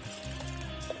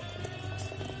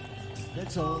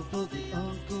That's all for the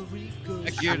Uncle Rico.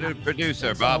 executive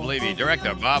producer, Bob Levy.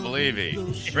 Director, Bob Levy.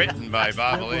 Written by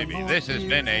Bob Levy. This has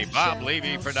been a Bob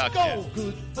Levy production.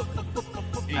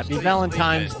 Happy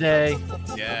Valentine's Day.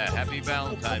 Yeah, happy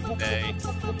Valentine's Day.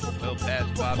 We'll pass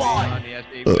Bobby on. Yes,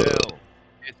 he will.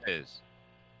 It is.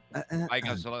 Mike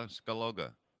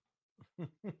Scaloga.